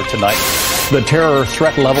high alert tonight. The terror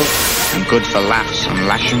threat level. And good for laughs and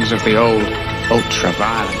lashings of the old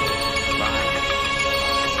ultra-violent.